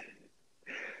Kendama?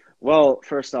 Well,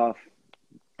 first off,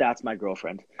 that's my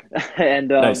girlfriend, and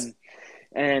Nice.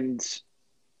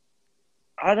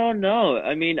 I don't know.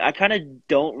 I mean, I kind of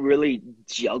don't really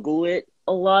juggle it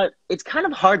a lot. It's kind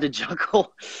of hard to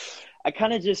juggle. I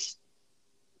kind of just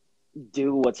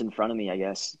do what's in front of me, I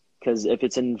guess. Because if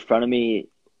it's in front of me,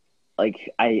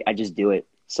 like I just do it.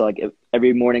 So like if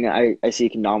every morning I see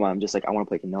Kendama, I'm just like, I want to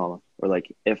play Kendama. Or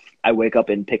like if I wake up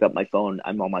and pick up my phone,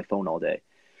 I'm on my phone all day.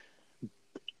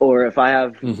 Or if Hmm. I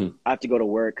have to go to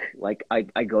work, like I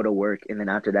go to work, and then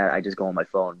after that I just go on my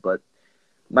phone. But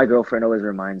my girlfriend always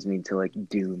reminds me to like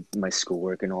do my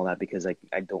schoolwork and all that, because like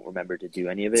I don't remember to do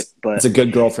any of it. It's But a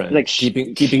good girlfriend, like keeping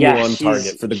you yeah, on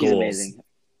target for the she's goals. amazing.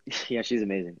 Yeah, she's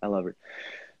amazing. I love her.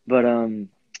 But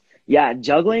yeah,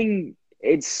 juggling,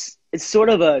 it's sort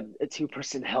of a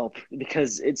two-person help,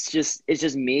 because it's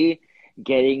just me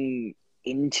getting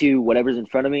into whatever's in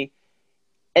front of me,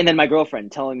 and then my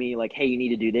girlfriend telling me like, "Hey, you need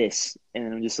to do this,"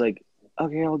 and I'm just like,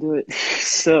 "Okay, I'll do it."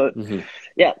 So Hmm.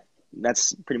 yeah,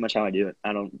 that's pretty much how I do it.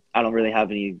 I don't really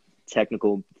have any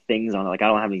technical things on it. Like, I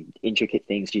don't have any intricate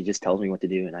things. She just tells me what to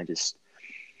do, and I just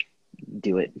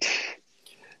do it.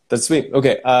 That's sweet.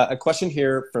 Okay, a question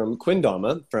here from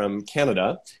Quindama from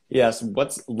Canada. He asks,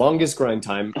 what's longest grind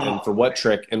time and for Oh, what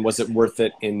trick, and was it worth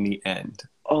it in the end?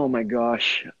 oh my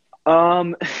gosh.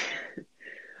 Um,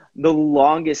 the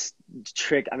longest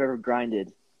trick I've ever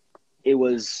grinded, it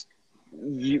was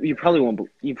you probably won't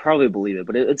you probably believe it,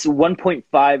 but it's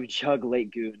 1.5 jug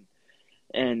late goon,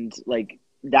 and like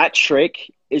that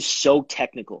trick is so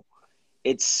technical.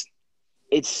 It's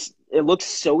it looks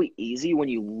so easy when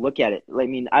you look at it. I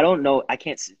mean, I don't know. I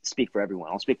can't speak for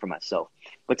everyone. I'll speak for myself.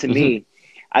 But to Hmm. me,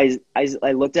 I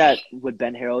looked at what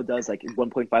Ben Harrow does, like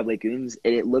 1.5 Lagoons,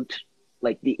 and it looked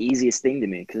like the easiest thing to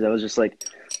me because I was just like,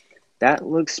 that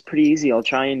looks pretty easy. I'll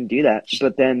try and do that.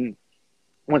 But then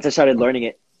once I started learning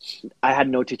it, I had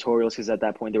no tutorials because at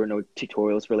that point there were no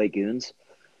tutorials for Lagoons.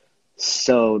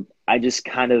 So I just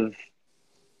kind of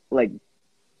like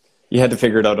You had to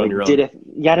figure it out on your did own. it.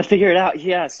 You got to figure it out.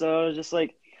 Yeah. So I was just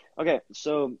like, okay,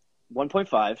 so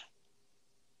 1.5,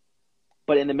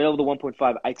 but in the middle of the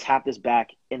 1.5, I tapped this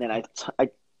back and then I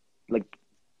like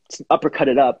uppercut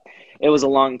it up. It was a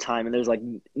long time, and there's like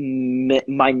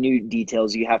minute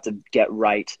details you have to get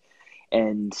right,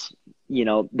 and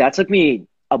that took me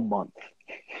a month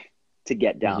to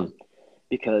get down Hmm.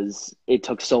 because it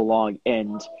took so long.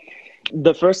 And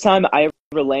the first time I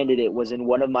ever landed it was in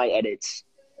one of my edits,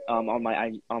 on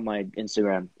my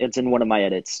Instagram. It's in one of my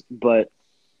edits, but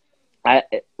I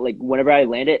like whenever I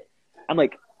land it, I'm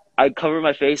like I cover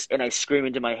my face and I scream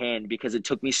into my hand because it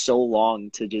took me so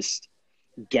long to just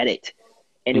get it.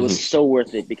 And it was Hmm. so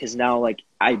worth it because now like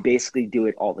I basically do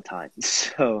it all the time.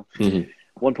 So Hmm.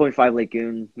 1.5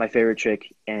 Lagoon, my favorite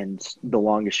trick and the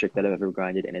longest trick that I've ever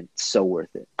grinded, and it's so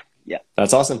worth it. Yeah.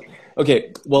 That's awesome.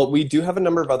 Okay, well, we do have a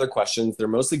number of other questions. They're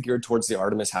mostly geared towards the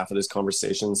Artemis half of this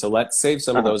conversation, so let's save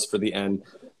some of Uh-huh. those for the end.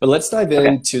 But let's dive Okay.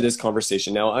 into this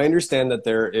conversation. Now, I understand that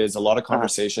there is a lot of Uh-huh.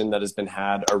 conversation that has been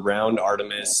had around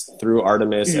Artemis, through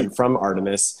Artemis, Mm-hmm. and from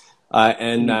Artemis,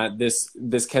 and Mm-hmm. that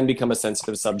this can become a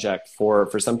sensitive subject for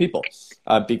some people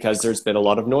because there's been a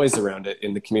lot of noise around it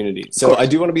in the community. Of So I course.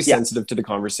 do want to be Yeah. sensitive to the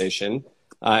conversation.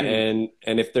 Mm-hmm.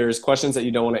 And if there's questions that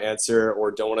you don't want to answer or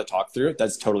don't want to talk through,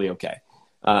 that's totally okay.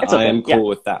 It's I okay. am Yeah. cool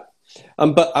with that.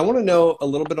 But I want to know a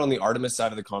little bit on the Artemis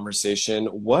side of the conversation.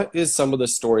 What is some of the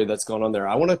story that's gone on there?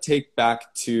 I want to take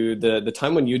back to the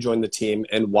time when you joined the team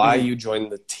and why Mm-hmm. you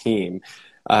joined the team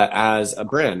as a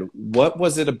brand. What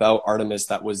was it about Artemis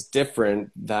that was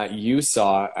different that you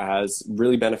saw as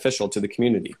really beneficial to the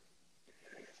community?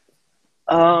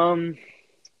 Um,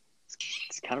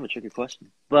 it's kind of a tricky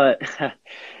question, but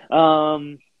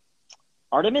um,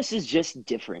 Artemis is just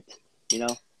different, you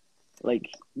know, like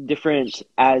different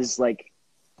as like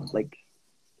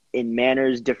in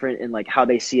manners, different in like how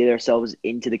they see themselves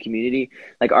into the community.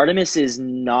 Like Artemis is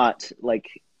not like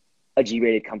a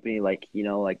G-rated company, like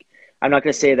like I'm not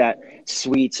gonna say that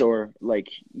Sweets or like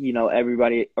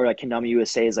everybody or like Kendama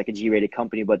USA is like a G-rated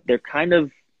company, but they're kind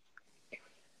of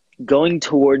going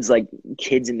towards like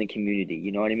kids in the community.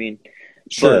 You know what I mean? But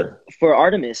Sure. for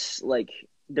Artemis, like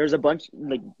there's a bunch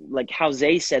like how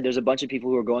Zay said, there's a bunch of people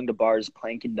who are going to bars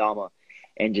playing kendama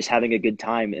and just having a good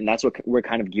time, and that's what we're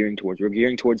kind of gearing towards. We're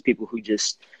gearing towards people who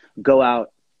just go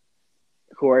out,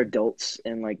 who are adults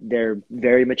and like they're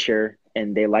very mature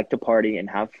and they like to party and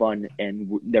have fun,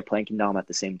 and they're playing kendama at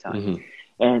the same time. Hmm.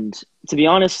 And to be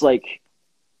honest, like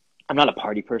I'm not a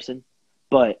party person,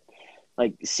 but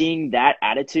like seeing that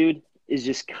attitude is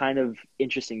just kind of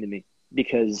interesting to me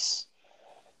because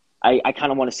I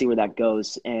kind of want to see where that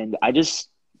goes. And I just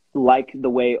like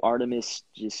the way Artemis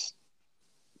just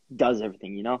does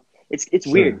everything, you know? It's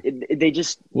weird. Sure. They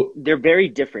just Well, they're very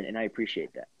different, and I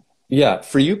appreciate that. yeah,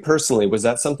 for you personally, was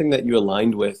that something that you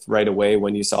aligned with right away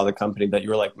when you saw the company that you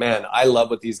were like, man, I love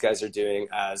what these guys are doing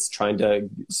as trying to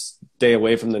stay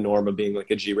away from the norm of being like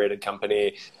a G-rated company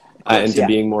Of course, and to yeah.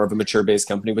 being more of a mature based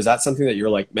company? Was that something that you were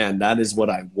like, man, that is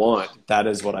what I want. That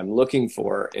is what I'm looking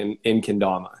for in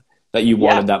Kendama, that you Yeah,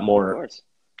 wanted that of more? course.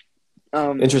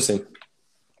 Um Interesting.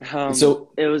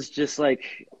 So, it was just like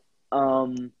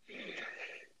um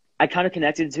I kind of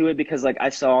connected to it because like I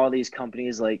saw all these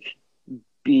companies like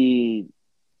be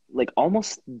like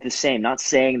almost the same. Not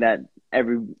saying that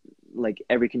every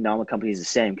every kendama company is the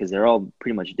same because they're all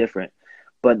pretty much different,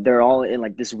 but they're all in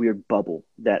like this weird bubble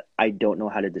that I don't know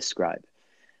how to describe.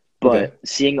 okay. But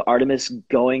seeing Artemis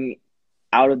going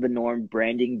out of the norm,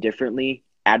 branding differently,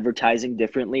 advertising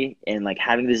differently, and like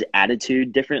having this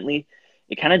attitude differently,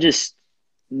 it kind of just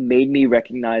made me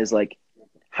recognize like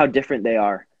how different they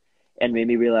are, and made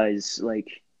me realize like,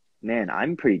 man,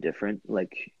 I'm pretty different.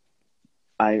 Like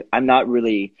I'm not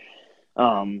really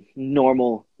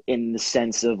normal in the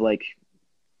sense of like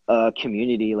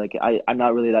community. Like I'm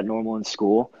not really that normal in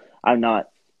school. I'm not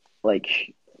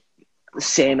like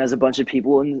same as a bunch of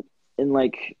people in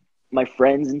like my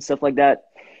friends and stuff like that.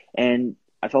 And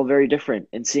I felt very different.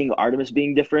 And seeing Artemis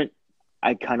being different,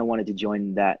 I kind of wanted to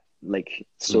join that like Hmm.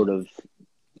 sort of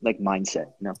like mindset,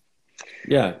 you know?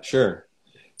 Yeah, sure.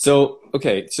 So,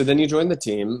 okay, so then you joined the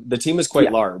team. The team was quite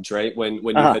Yeah. large, right? When you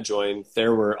Uh-huh. had joined,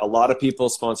 there were a lot of people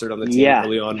sponsored on the team Yeah.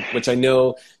 early on, which I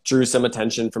know drew some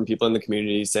attention from people in the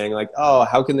community saying like, "Oh,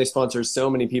 how can they sponsor so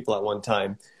many people at one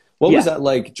time?" What was Yeah. that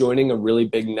like joining a really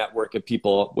big network of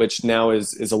people, which now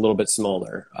is a little bit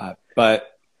smaller?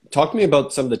 But talk to me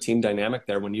about some of the team dynamic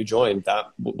there when you joined. That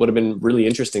would have been really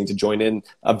interesting to join in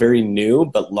a very new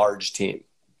but large team.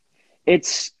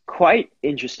 It's quite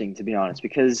interesting to be honest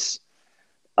because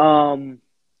um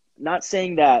not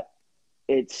saying that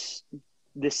it's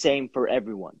the same for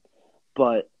everyone,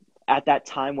 but at that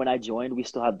time when I joined, we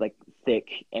still had like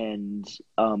Thick and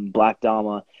Black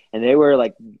Dama, and they were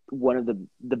like one of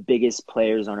the biggest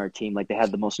players on our team. Like they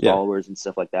had the most Yeah. followers and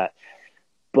stuff like that.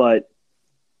 But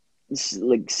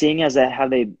like seeing as that how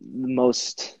they the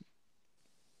most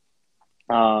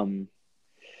um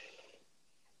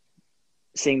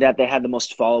seeing that they had the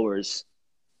most followers,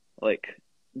 like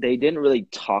they didn't really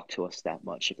talk to us that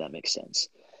much, if that makes sense.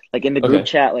 Like in the group Okay.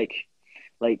 chat, like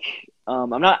I'm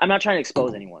not trying to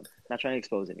expose anyone. Not trying to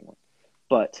expose anyone.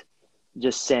 But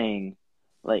just saying,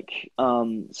 like,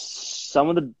 some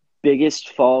of the biggest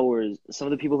followers, some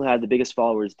of the people who had the biggest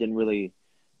followers didn't really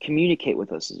communicate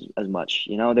with us as much.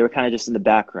 You know, they were kind of just in the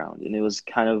background, and it was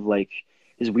kind of like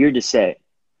it's weird to say,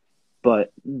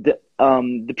 but the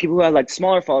people who had like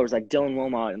smaller followers, like Dylan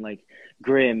Wilmot and like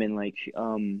Grim and like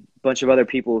a bunch of other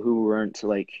people who weren't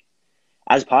like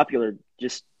as popular,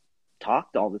 just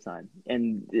talked all the time,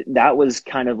 and that was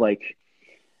kind of like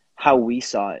how we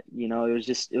saw it. You know, it was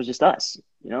just us.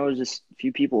 You know, it was just a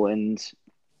few people, and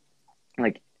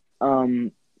like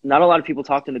not a lot of people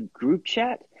talked in the group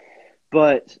chat,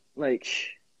 but like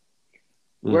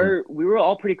Hmm. we were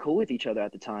all pretty cool with each other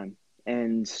at the time,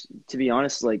 and to be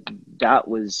honest, like that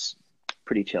was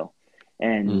pretty chill,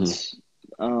 and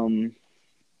Hmm. um,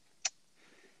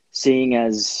 seeing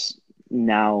as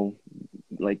now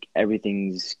like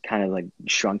everything's kind of like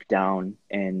shrunk down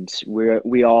and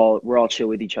we're all chill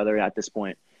with each other at this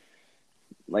point,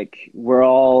 like we're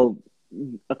all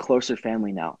a closer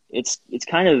family now. It's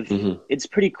kind of Hmm. it's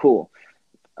pretty cool.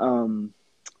 um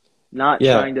Not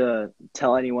Yeah. trying to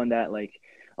tell anyone that like,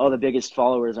 oh, the biggest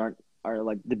followers are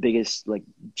like the biggest like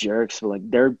jerks, but like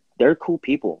they're cool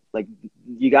people. Like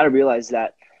you got to realize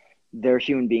that they're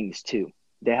human beings too.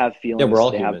 They have Yeah, we're feelings,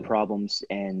 all they have human. problems,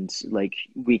 and like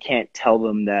we can't tell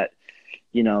them that,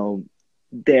 you know,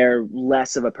 they're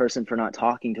less of a person for not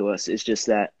talking to us. It's just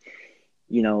that,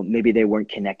 you know, maybe they weren't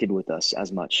connected with us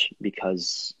as much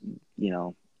because, you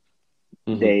know,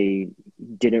 Hmm. they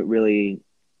didn't really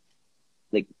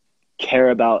like care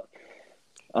about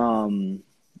um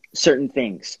certain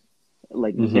things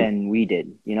like Hmm. than we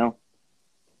did, you know?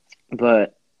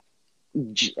 But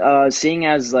seeing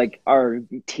as like our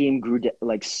team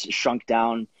like shrunk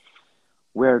down,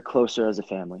 we're closer as a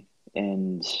family,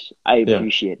 and I Yeah.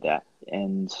 appreciate that.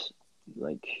 And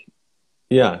like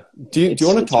Yeah. Do you want to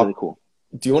it's really talk cool.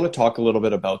 do you want to talk a little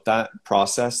bit about that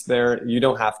process there? You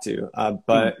don't have to, Hmm.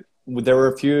 but there were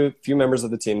a few members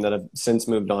of the team that have since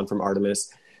moved on from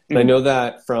Artemis. But I Hmm. know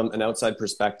that from an outside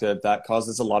perspective, that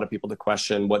causes a lot of people to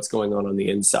question what's going on the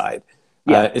inside,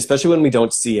 Yeah. especially when we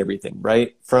don't see everything,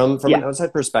 right? From an Yeah.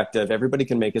 outside perspective, everybody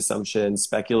can make assumptions,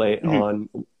 speculate Hmm. on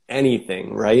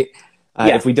anything, right?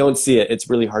 Yeah. If we don't see it, it's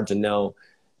really hard to know.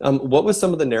 What was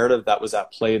some of the narrative that was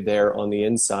at play there on the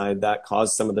inside that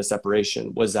caused some of the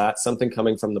separation? Was that something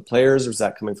coming from the players, or was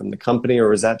that coming from the company, or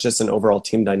was that just an overall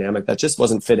team dynamic that just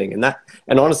wasn't fitting?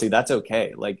 And honestly, that's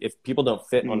okay. Like if people don't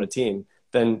fit on Hmm. a team,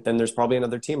 then there's probably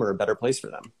another team or a better place for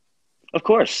them. Of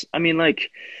course. I mean,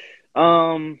 like,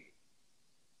 um,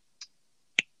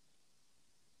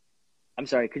 I'm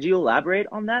sorry. Could you elaborate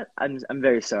on that? I'm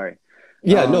very sorry.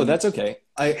 Yeah, no, Um, that's okay.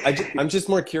 I'm just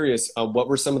more curious. What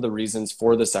were some of the reasons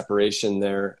for the separation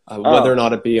there? Whether or oh,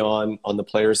 not it be on the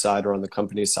player side or on the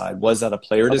company side, was that a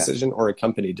player okay. decision or a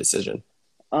company decision?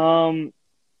 Um,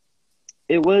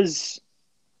 it was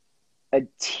a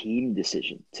team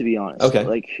decision, to be honest. Okay.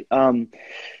 Like,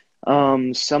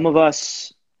 some of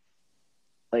us,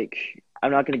 like,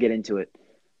 I'm not going to get into it,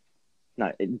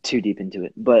 not too deep into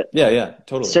it, but Yeah, yeah,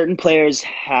 totally. certain players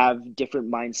have different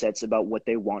mindsets about what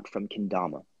they want from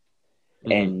Kendama.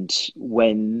 Hmm. And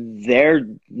when their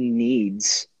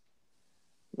needs,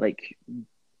 like,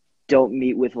 don't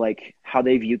meet with, like, how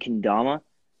they view Kendama,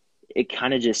 it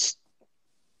kind of just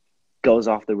goes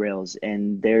off the rails.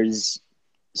 And there's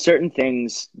certain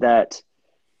things that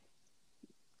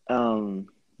um,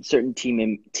 certain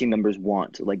team members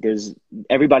want. Like, there's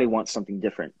everybody wants something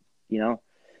different, you know?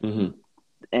 Hmm.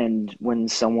 And when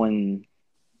someone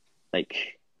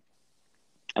like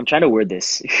I'm trying to word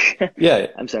this. Yeah,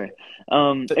 I'm sorry.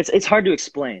 th- It's hard to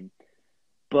explain,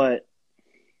 but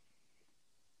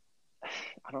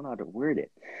I don't know how to word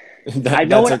it. that's I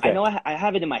okay. know I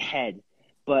have it in my head,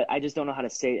 but I just don't know how to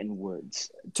say it in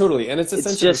words. Totally. And it's a It's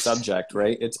sensitive just subject,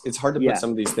 right? It's hard to put yeah. some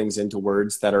of these things into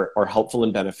words that are helpful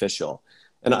and beneficial.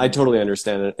 And I Mhm. totally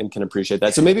understand it and can appreciate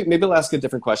that. So maybe I'll ask a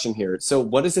different question here. So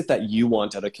what is it that you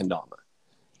want out of Kendama?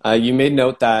 You made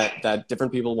note that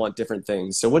different people want different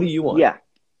things. So what do you want? Yeah.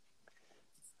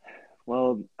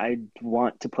 Well, I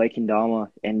want to play Kendama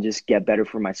and just get better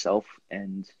for myself.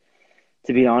 And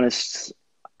to be honest,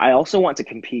 I also want to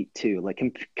compete too. Like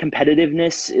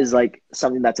competitiveness is like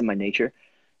something that's in my nature,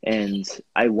 and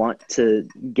I want to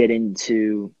get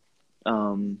into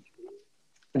um,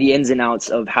 the ins and outs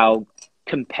of how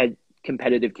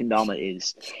competitive kendama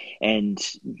is. And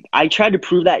I tried to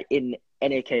prove that in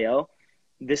NAKO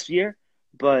this year,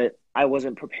 but I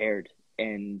wasn't prepared,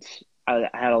 and I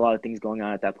had a lot of things going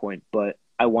on at that point. But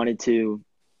I wanted to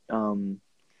um,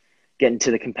 get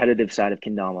into the competitive side of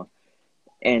kendama,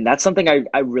 and that's something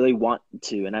I really want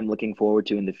to, and I'm looking forward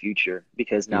to in the future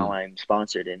because now Mm, I'm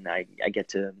sponsored and I get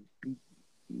to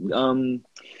um,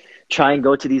 try and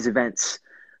go to these events.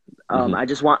 hmm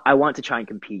I want to try and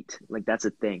compete. Like that's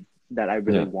a thing that I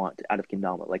really Yeah. want out of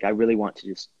Kendama. Like I really want to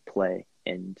just play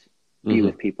and be hmm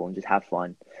with people and just have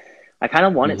fun. I kind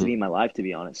of want it to hmm be in my life, to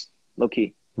be honest. Low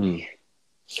key. hmm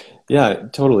Yeah,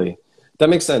 totally. That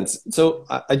makes sense. So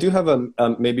I do have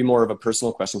maybe more of a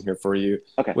personal question here for you.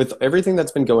 Okay. With everything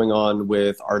that's been going on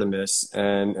with Artemis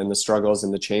and the struggles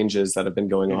and the changes that have been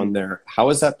going hmm on there, how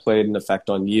has that played an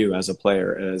effect on you as a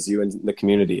player, as you and the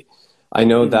community? I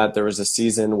know hmm that there was a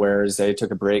season where Zay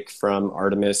took a break from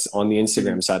Artemis on the hmm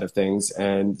Instagram side of things,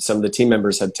 and some of the team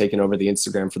members had taken over the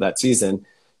Instagram for that season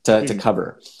to hmm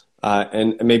cover.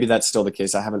 And maybe that's still the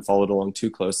case. I haven't followed along too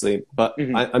closely, but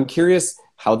hmm I'm curious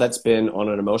how that's been on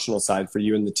an emotional side for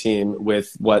you and the team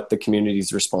with what the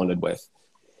community's responded with.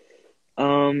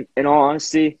 In all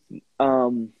honesty,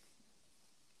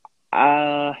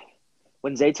 uh,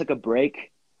 when Zay took a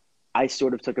break, I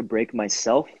sort of took a break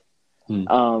myself. Hmm.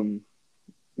 Um,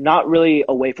 not really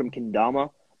away from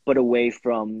Kendama, but away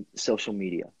from social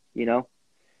media, you know?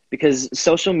 Because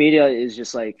social media is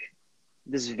just like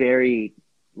this very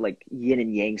like yin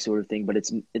and yang sort of thing, but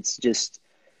it's just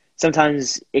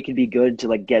sometimes it can be good to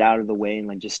like get out of the way and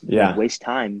like just like Yeah. waste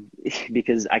time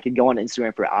because I could go on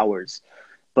Instagram for hours.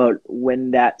 But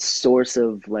when that source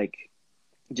of like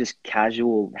just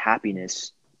casual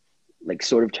happiness like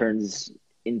sort of turns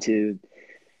into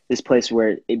this place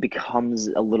where it becomes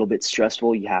a little bit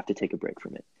stressful, you have to take a break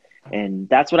from it. And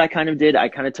that's what I kind of did. I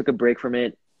kind of took a break from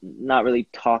it, not really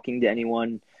talking to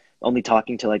anyone, only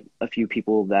talking to like a few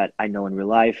people that I know in real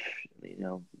life, you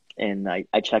know, and I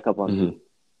check up on hmm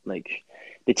like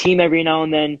the team every now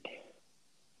and then,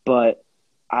 but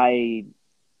I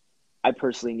I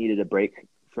personally needed a break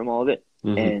from all of it.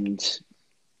 hmm And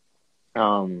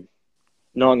um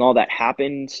knowing all that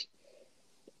happened,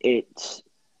 it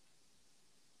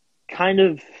kind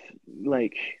of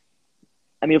like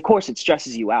I mean, of course, it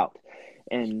stresses you out,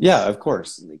 and Yeah, of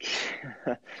course. like,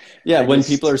 Yeah, I when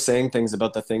people just, are saying things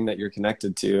about the thing that you're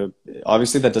connected to,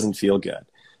 obviously that doesn't feel good,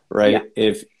 yeah, right?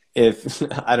 If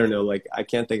I don't know, like I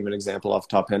can't think of an example off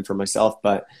the top hand for myself,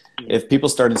 but Mhm. if people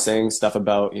started saying stuff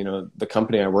about, the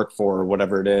company I work for or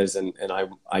whatever it is, and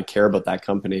I care about that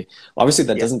company, obviously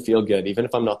that Yeah, doesn't feel good, even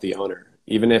if I'm not the owner,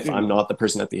 even if I'm Mhm. not the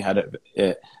person at the head of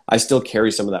it, I still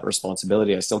carry some of that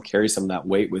responsibility. I still carry some of that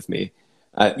weight with me.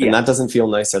 And Yeah, that doesn't feel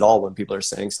nice at all when people are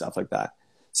saying stuff like that.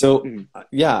 So Mhm.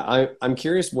 yeah, I'm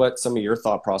curious what some of your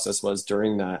thought process was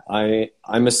during that.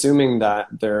 I'm assuming that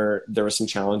there were some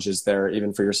challenges there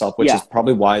even for yourself, which is Yeah,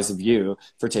 probably wise of you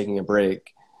for taking a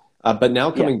break. But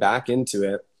now yeah, coming back into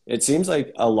it, it seems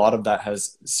like a lot of that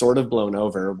has sort of blown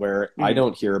over where I Mhm.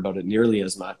 don't hear about it nearly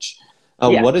as much.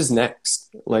 Yeah. What is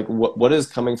next? Like what is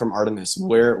coming from Artemis?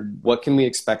 What can we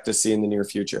expect to see in the near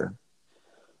future?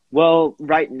 Well,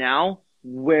 right now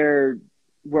we're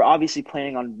obviously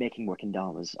planning on making more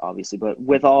kendamas, obviously, but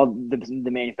with all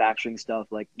the manufacturing stuff,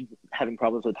 like having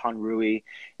problems with Hanrui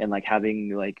and like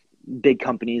having like big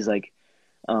companies like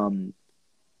um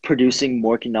producing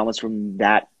more kendamas from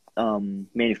that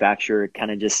manufacturer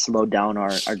kind of just slowed down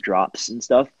our drops and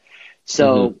stuff. hmm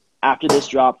So after this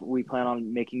drop, we plan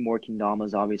on making more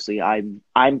kendamas. Obviously,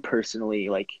 I'm personally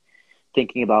like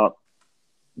thinking about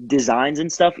designs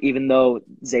and stuff, even though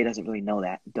Zay doesn't really know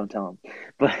that. Don't tell him.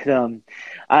 But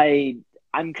I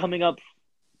I'm coming up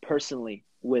personally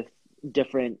with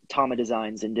different Tama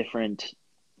designs and different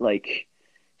like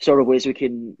sort of ways we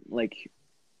can like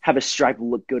have a stripe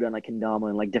look good on a kendama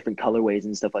and like different colorways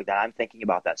and stuff like that. I'm thinking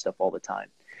about that stuff all the time.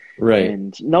 Right.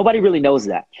 And nobody really knows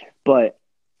that. But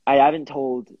I haven't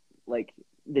told like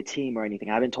the team or anything.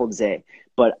 I haven't told Zay.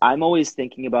 But I'm always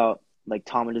thinking about like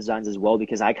Tama Designs as well,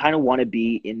 because I kind of want to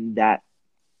be in that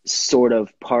sort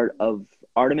of part of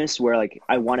Artemis where like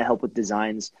I want to help with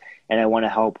designs and I want to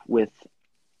help with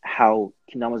how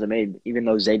kendamas are made, even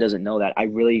though Zay doesn't know that.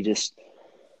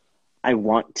 I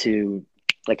want to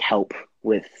like help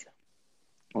with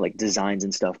like designs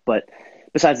and stuff. But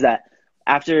besides that,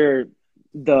 after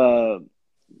the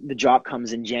drop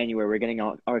comes in January, we're getting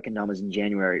our kendamas in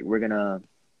January. We're gonna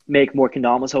make more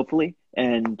kendamas hopefully,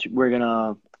 and we're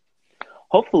gonna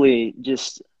hopefully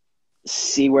just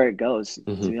see where it goes.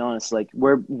 To be honest, like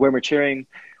we're maturing,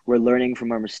 we're learning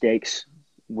from our mistakes,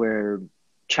 we're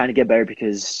trying to get better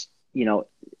because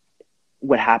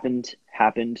what happened.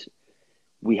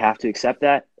 We have to accept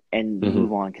that and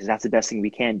move on, because that's the best thing we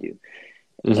can do.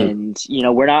 And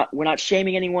we're not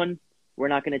shaming anyone. We're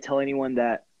not going to tell anyone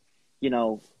that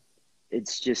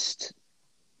it's just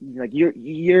like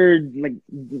you're like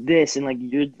this and like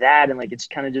you're that, and like it's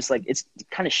kind of just like it's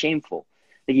kind of shameful.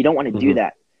 Like you don't want to do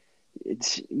that.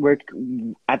 We're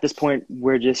at this point,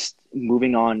 we're just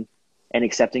moving on and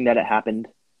accepting that it happened,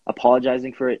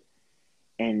 apologizing for it,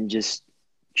 and just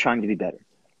trying to be better,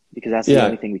 because that's the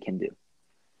only thing we can do.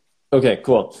 Okay,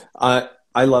 cool.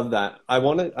 I love that. I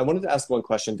wanted to ask one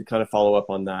question to kind of follow up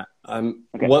on that.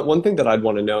 Okay. One thing that I'd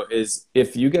want to know is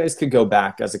if you guys could go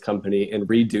back as a company and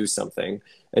redo something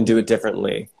and do it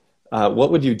differently,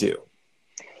 what would you do?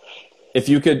 If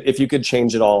you could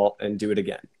change it all and do it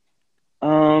again?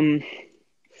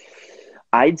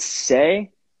 I'd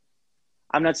say,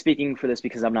 I'm not speaking for this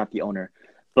because I'm not the owner,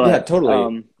 but yeah,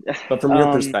 totally. But from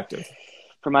your perspective,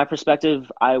 from my perspective,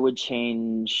 I would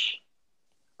change,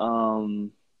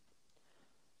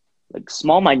 like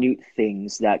small, minute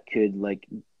things that could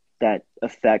that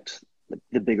affect like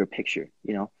the bigger picture,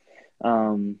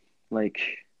 like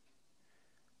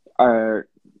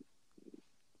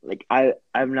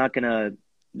I'm not gonna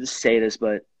say this,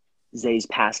 but Zay's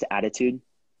past attitude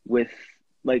with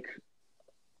like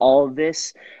all of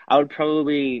this, I would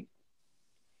probably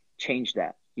change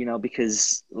that,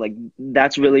 because like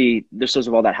that's really the source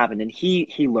of all that happened. And he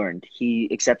learned, he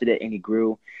accepted it, and he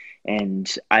grew.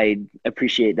 And I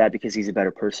appreciate that because he's a better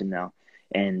person now.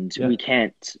 And we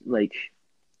can't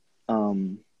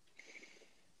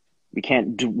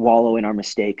wallow in our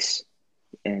mistakes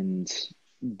and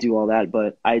do all that.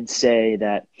 But I'd say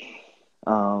that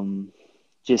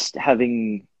just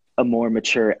having a more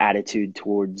mature attitude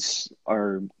towards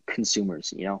our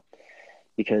consumers,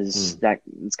 because that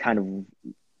is kind of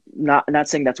not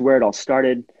saying that's where it all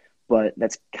started, but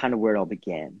that's kind of where it all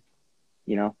began,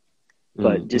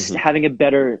 but just having a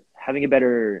better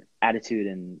attitude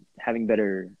and having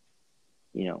better,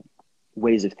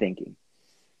 ways of thinking,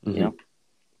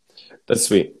 That's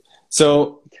sweet.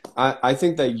 So I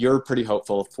think that you're pretty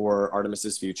hopeful for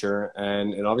Artemis's future,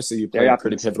 and obviously you play a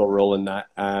pretty pivotal role in that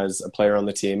as a player on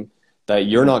the team, that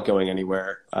you're not going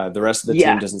anywhere. The rest of the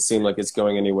team doesn't seem like it's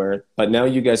going anywhere, but now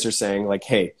you guys are saying like,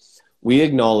 hey, we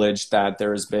acknowledge that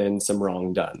there's been some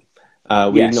wrong done.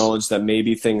 We acknowledge that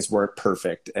maybe things weren't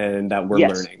perfect and that we're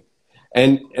learning.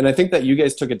 And I think that you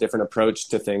guys took a different approach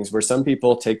to things, where some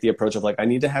people take the approach of like, I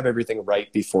need to have everything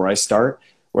right before I start.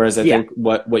 Whereas I think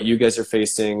what you guys are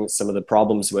facing some of the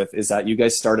problems with is that you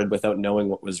guys started without knowing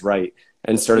what was right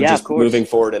and started just moving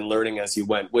forward and learning as you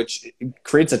went, which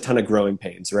creates a ton of growing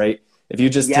pains, right? If you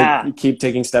just keep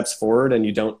taking steps forward and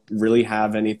you don't really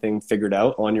have anything figured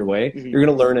out on your way, you're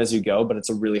going to learn as you go, but it's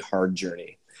a really hard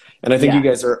journey. And I think you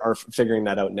guys are figuring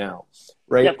that out now,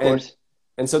 right? Yeah, of course.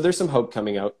 And so there's some hope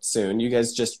coming out soon. You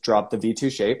guys just dropped the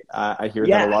V2 shape. I hear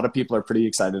that a lot of people are pretty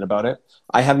excited about it.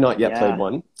 I have not yet played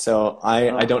one, so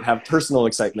I don't have personal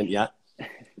excitement yet.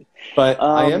 But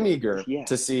I am eager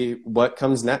to see what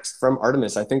comes next from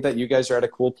Artemis. I think that you guys are at a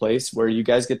cool place where you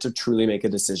guys get to truly make a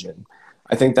decision.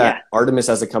 I think that Artemis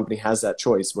as a company has that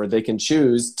choice where they can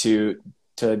choose to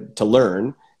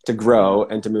learn, to grow,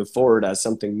 and to move forward as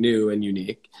something new and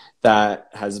unique that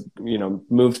has,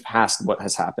 moved past what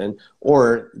has happened,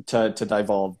 or to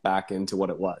devolve back into what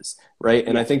it was, right?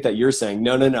 And I think that you're saying,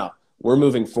 no, we're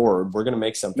moving forward. We're going to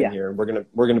make something here. We're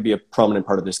going to be a prominent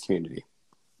part of this community.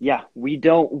 Yeah, we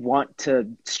don't want to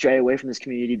stray away from this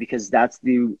community, because that's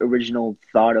the original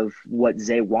thought of what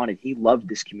Zay wanted. He loved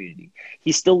this community.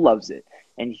 He still loves it.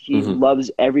 And he loves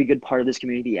every good part of this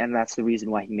community, and that's the reason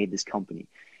why he made this company.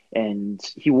 And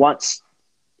he wants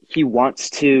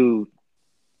to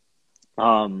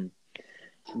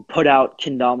put out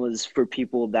kendamas for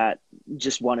people that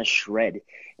just want to shred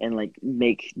and like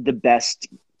make the best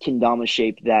kendama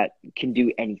shape that can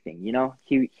do anything.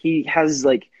 He has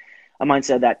like a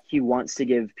mindset that he wants to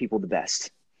give people the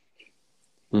best.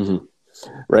 Mm-hmm.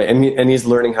 Right. And he's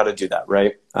learning how to do that.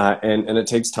 Right. And it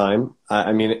takes time.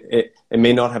 I mean, it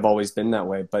may not have always been that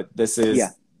way, but this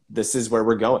is where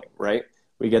we're going. Right.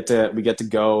 We get to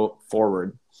go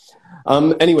forward.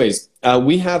 Anyways,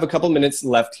 we have a couple minutes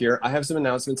left here. I have some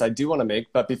announcements I do want to make,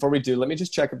 but before we do, let me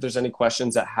just check if there's any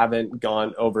questions that haven't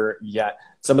gone over yet.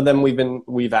 Some of them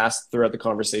we've asked throughout the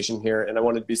conversation here, and I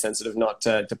wanted to be sensitive not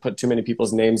to put too many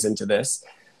people's names into this.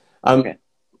 Okay.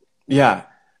 Yeah,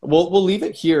 we'll leave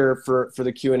it here for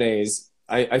the Q&As.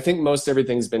 I think most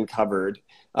everything's been covered.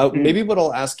 Maybe what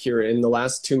I'll ask here in the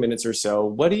last 2 minutes or so,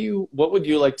 what would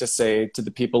you like to say to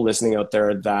the people listening out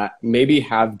there that maybe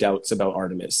have doubts about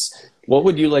Artemis? What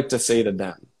would you like to say to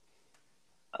them?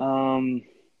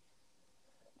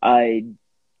 I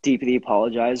deeply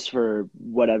apologize for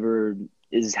whatever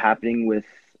is happening with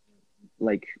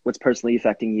like what's personally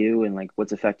affecting you and like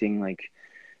what's affecting like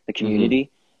the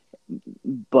community.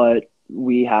 But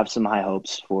we have some high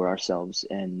hopes for ourselves,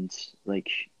 and like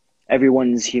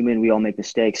everyone's human. We all make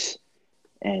mistakes,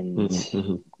 and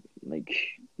like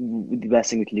the best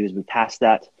thing we can do is move past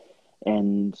that.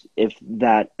 And if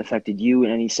that affected you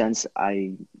in any sense,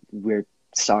 we're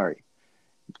sorry.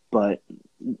 But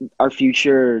our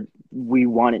future, we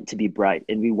want it to be bright,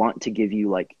 and we want to give you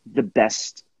like the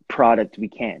best product we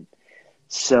can.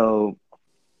 So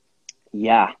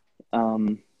yeah,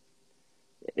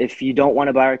 if you don't want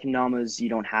to buy our kendamas, you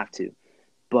don't have to,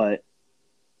 but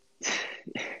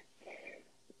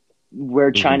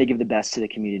we're trying to give the best to the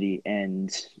community,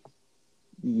 and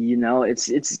you know, I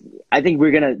think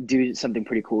we're gonna do something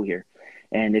pretty cool here.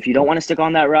 And if you don't want to stick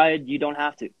on that ride, you don't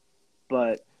have to,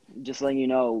 but just letting you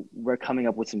know, we're coming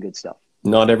up with some good stuff.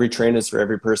 Not every train is for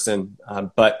every person,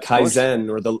 but Kaizen,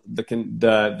 or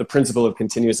the principle of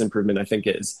continuous improvement, I think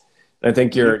is. And I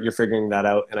think you're figuring that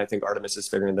out, and I think Artemis is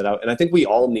figuring that out, and I think we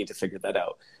all need to figure that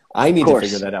out. I need to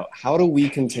figure that out. How do we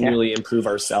continually improve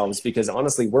ourselves? Because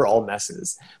honestly, we're all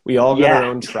messes. We all got our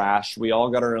own trash. We all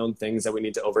got our own things that we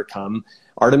need to overcome.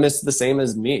 Artemis, the same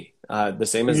as me, the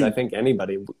same as I think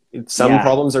anybody. Some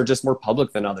problems are just more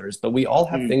public than others, but we all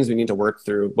have things we need to work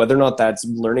through, whether or not that's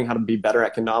learning how to be better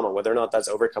at Kendama, whether or not that's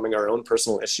overcoming our own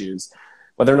personal issues,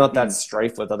 whether or not that's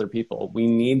strife with other people. We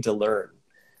need to learn.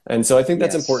 And so I think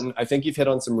that's important. I think you've hit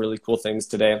on some really cool things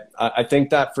today. I think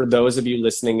that for those of you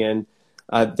listening in,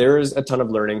 there is a ton of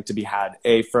learning to be had,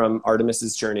 from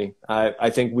Artemis's journey. I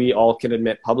think we all can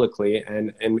admit publicly,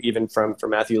 and even from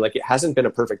Matthew, like it hasn't been a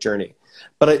perfect journey.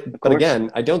 But again,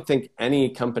 I don't think any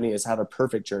company has had a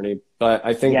perfect journey. But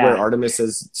I think where Artemis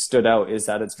has stood out is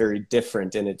that it's very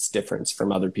different in its difference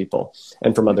from other people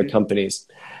and from other companies.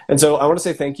 And so I want to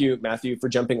say thank you, Matthew, for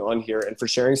jumping on here and for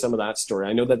sharing some of that story.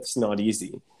 I know that it's not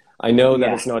easy. I know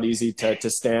that it's not easy to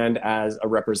stand as a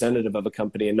representative of a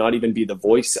company and not even be the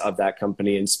voice of that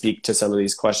company and speak to some of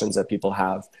these questions that people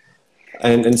have.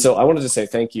 And so I wanted to say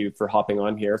thank you for hopping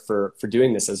on here, for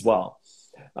doing this as well.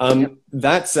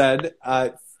 That said,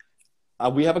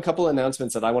 we have a couple of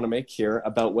announcements that I want to make here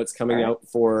about what's coming out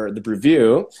for the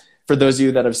review. For those of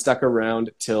you that have stuck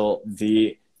around till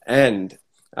the end.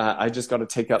 I just got to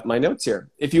take up my notes here.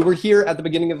 If you were here at the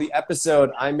beginning of the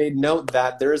episode, I made note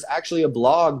that there is actually a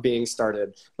blog being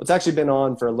started. Well, it's actually been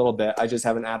on for a little bit. I just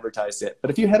haven't advertised it. But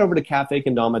if you head over to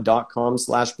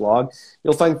cafekendama.com/blog,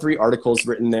 you'll find 3 articles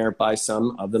written there by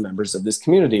some of the members of this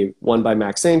community. One by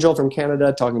Max Angel from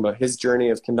Canada, talking about his journey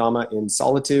of kendama in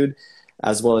solitude,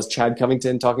 as well as Chad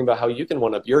Covington talking about how you can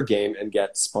one-up your game and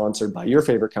get sponsored by your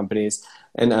favorite companies,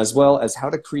 and as well as how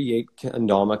to create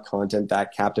kendama content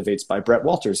that captivates by Brett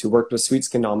Walters, who worked with Sweets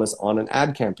Kendamas on an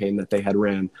ad campaign that they had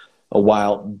ran a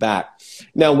while back.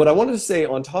 Now, what I wanted to say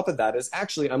on top of that is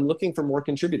actually I'm looking for more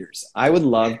contributors. I would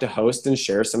love to host and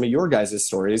share some of your guys'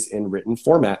 stories in written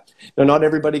format. Now, not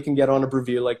everybody can get on a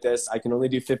review like this. I can only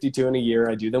do 52 in a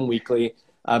year. I do them weekly.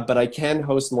 But I can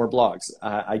host more blogs.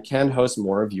 I can host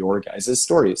more of your guys'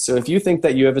 stories. So if you think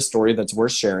that you have a story that's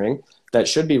worth sharing, that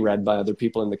should be read by other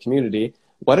people in the community,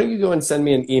 why don't you go and send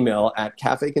me an email at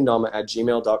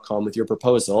cafekendama@gmail.com with your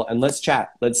proposal, and let's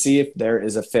chat. Let's see if there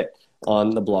is a fit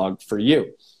on the blog for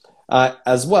you.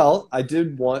 As well, I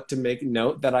did want to make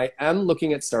note that I am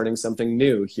looking at starting something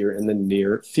new here in the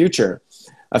near future.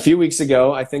 A few weeks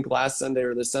ago, I think last Sunday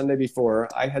or the Sunday before,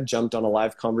 I had jumped on a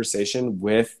live conversation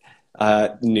with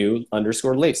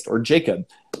new_laced, or Jacob,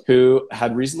 who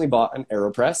had recently bought an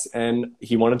AeroPress and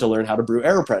he wanted to learn how to brew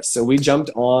AeroPress. So we jumped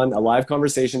on a live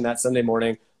conversation that Sunday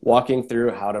morning, walking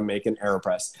through how to make an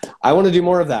AeroPress. I want to do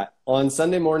more of that on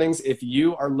Sunday mornings. If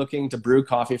you are looking to brew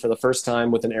coffee for the first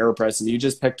time with an AeroPress and you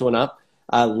just picked one up,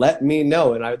 let me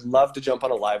know, and I'd love to jump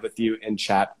on a live with you and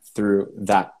chat through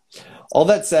that. All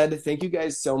that said, thank you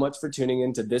guys so much for tuning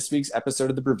in to this week's episode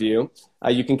of The Review.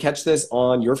 You can catch this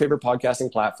on your favorite podcasting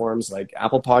platforms like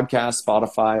Apple Podcasts,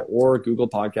 Spotify, or Google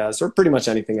Podcasts, or pretty much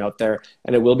anything out there,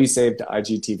 and it will be saved to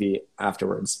IGTV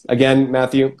afterwards. Again,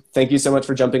 Matthew, thank you so much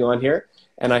for jumping on here,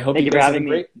 and I hope Thank you you for guys have a having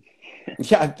great...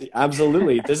 Yeah,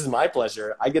 absolutely. This is my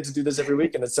pleasure. I get to do this every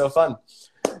week, and it's so fun.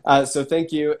 So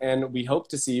thank you, and we hope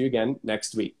to see you again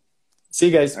next week. See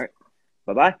you guys. All right.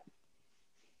 Bye-bye.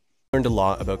 Learned a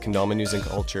lot about Kendama news and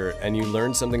culture, and you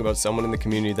learned something about someone in the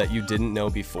community that you didn't know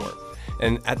before.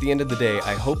 And at the end of the day,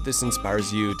 I hope this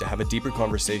inspires you to have a deeper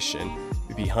conversation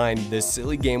behind this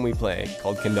silly game we play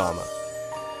called Kendama.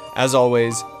 As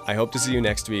always, I hope to see you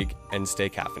next week, and stay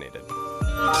caffeinated.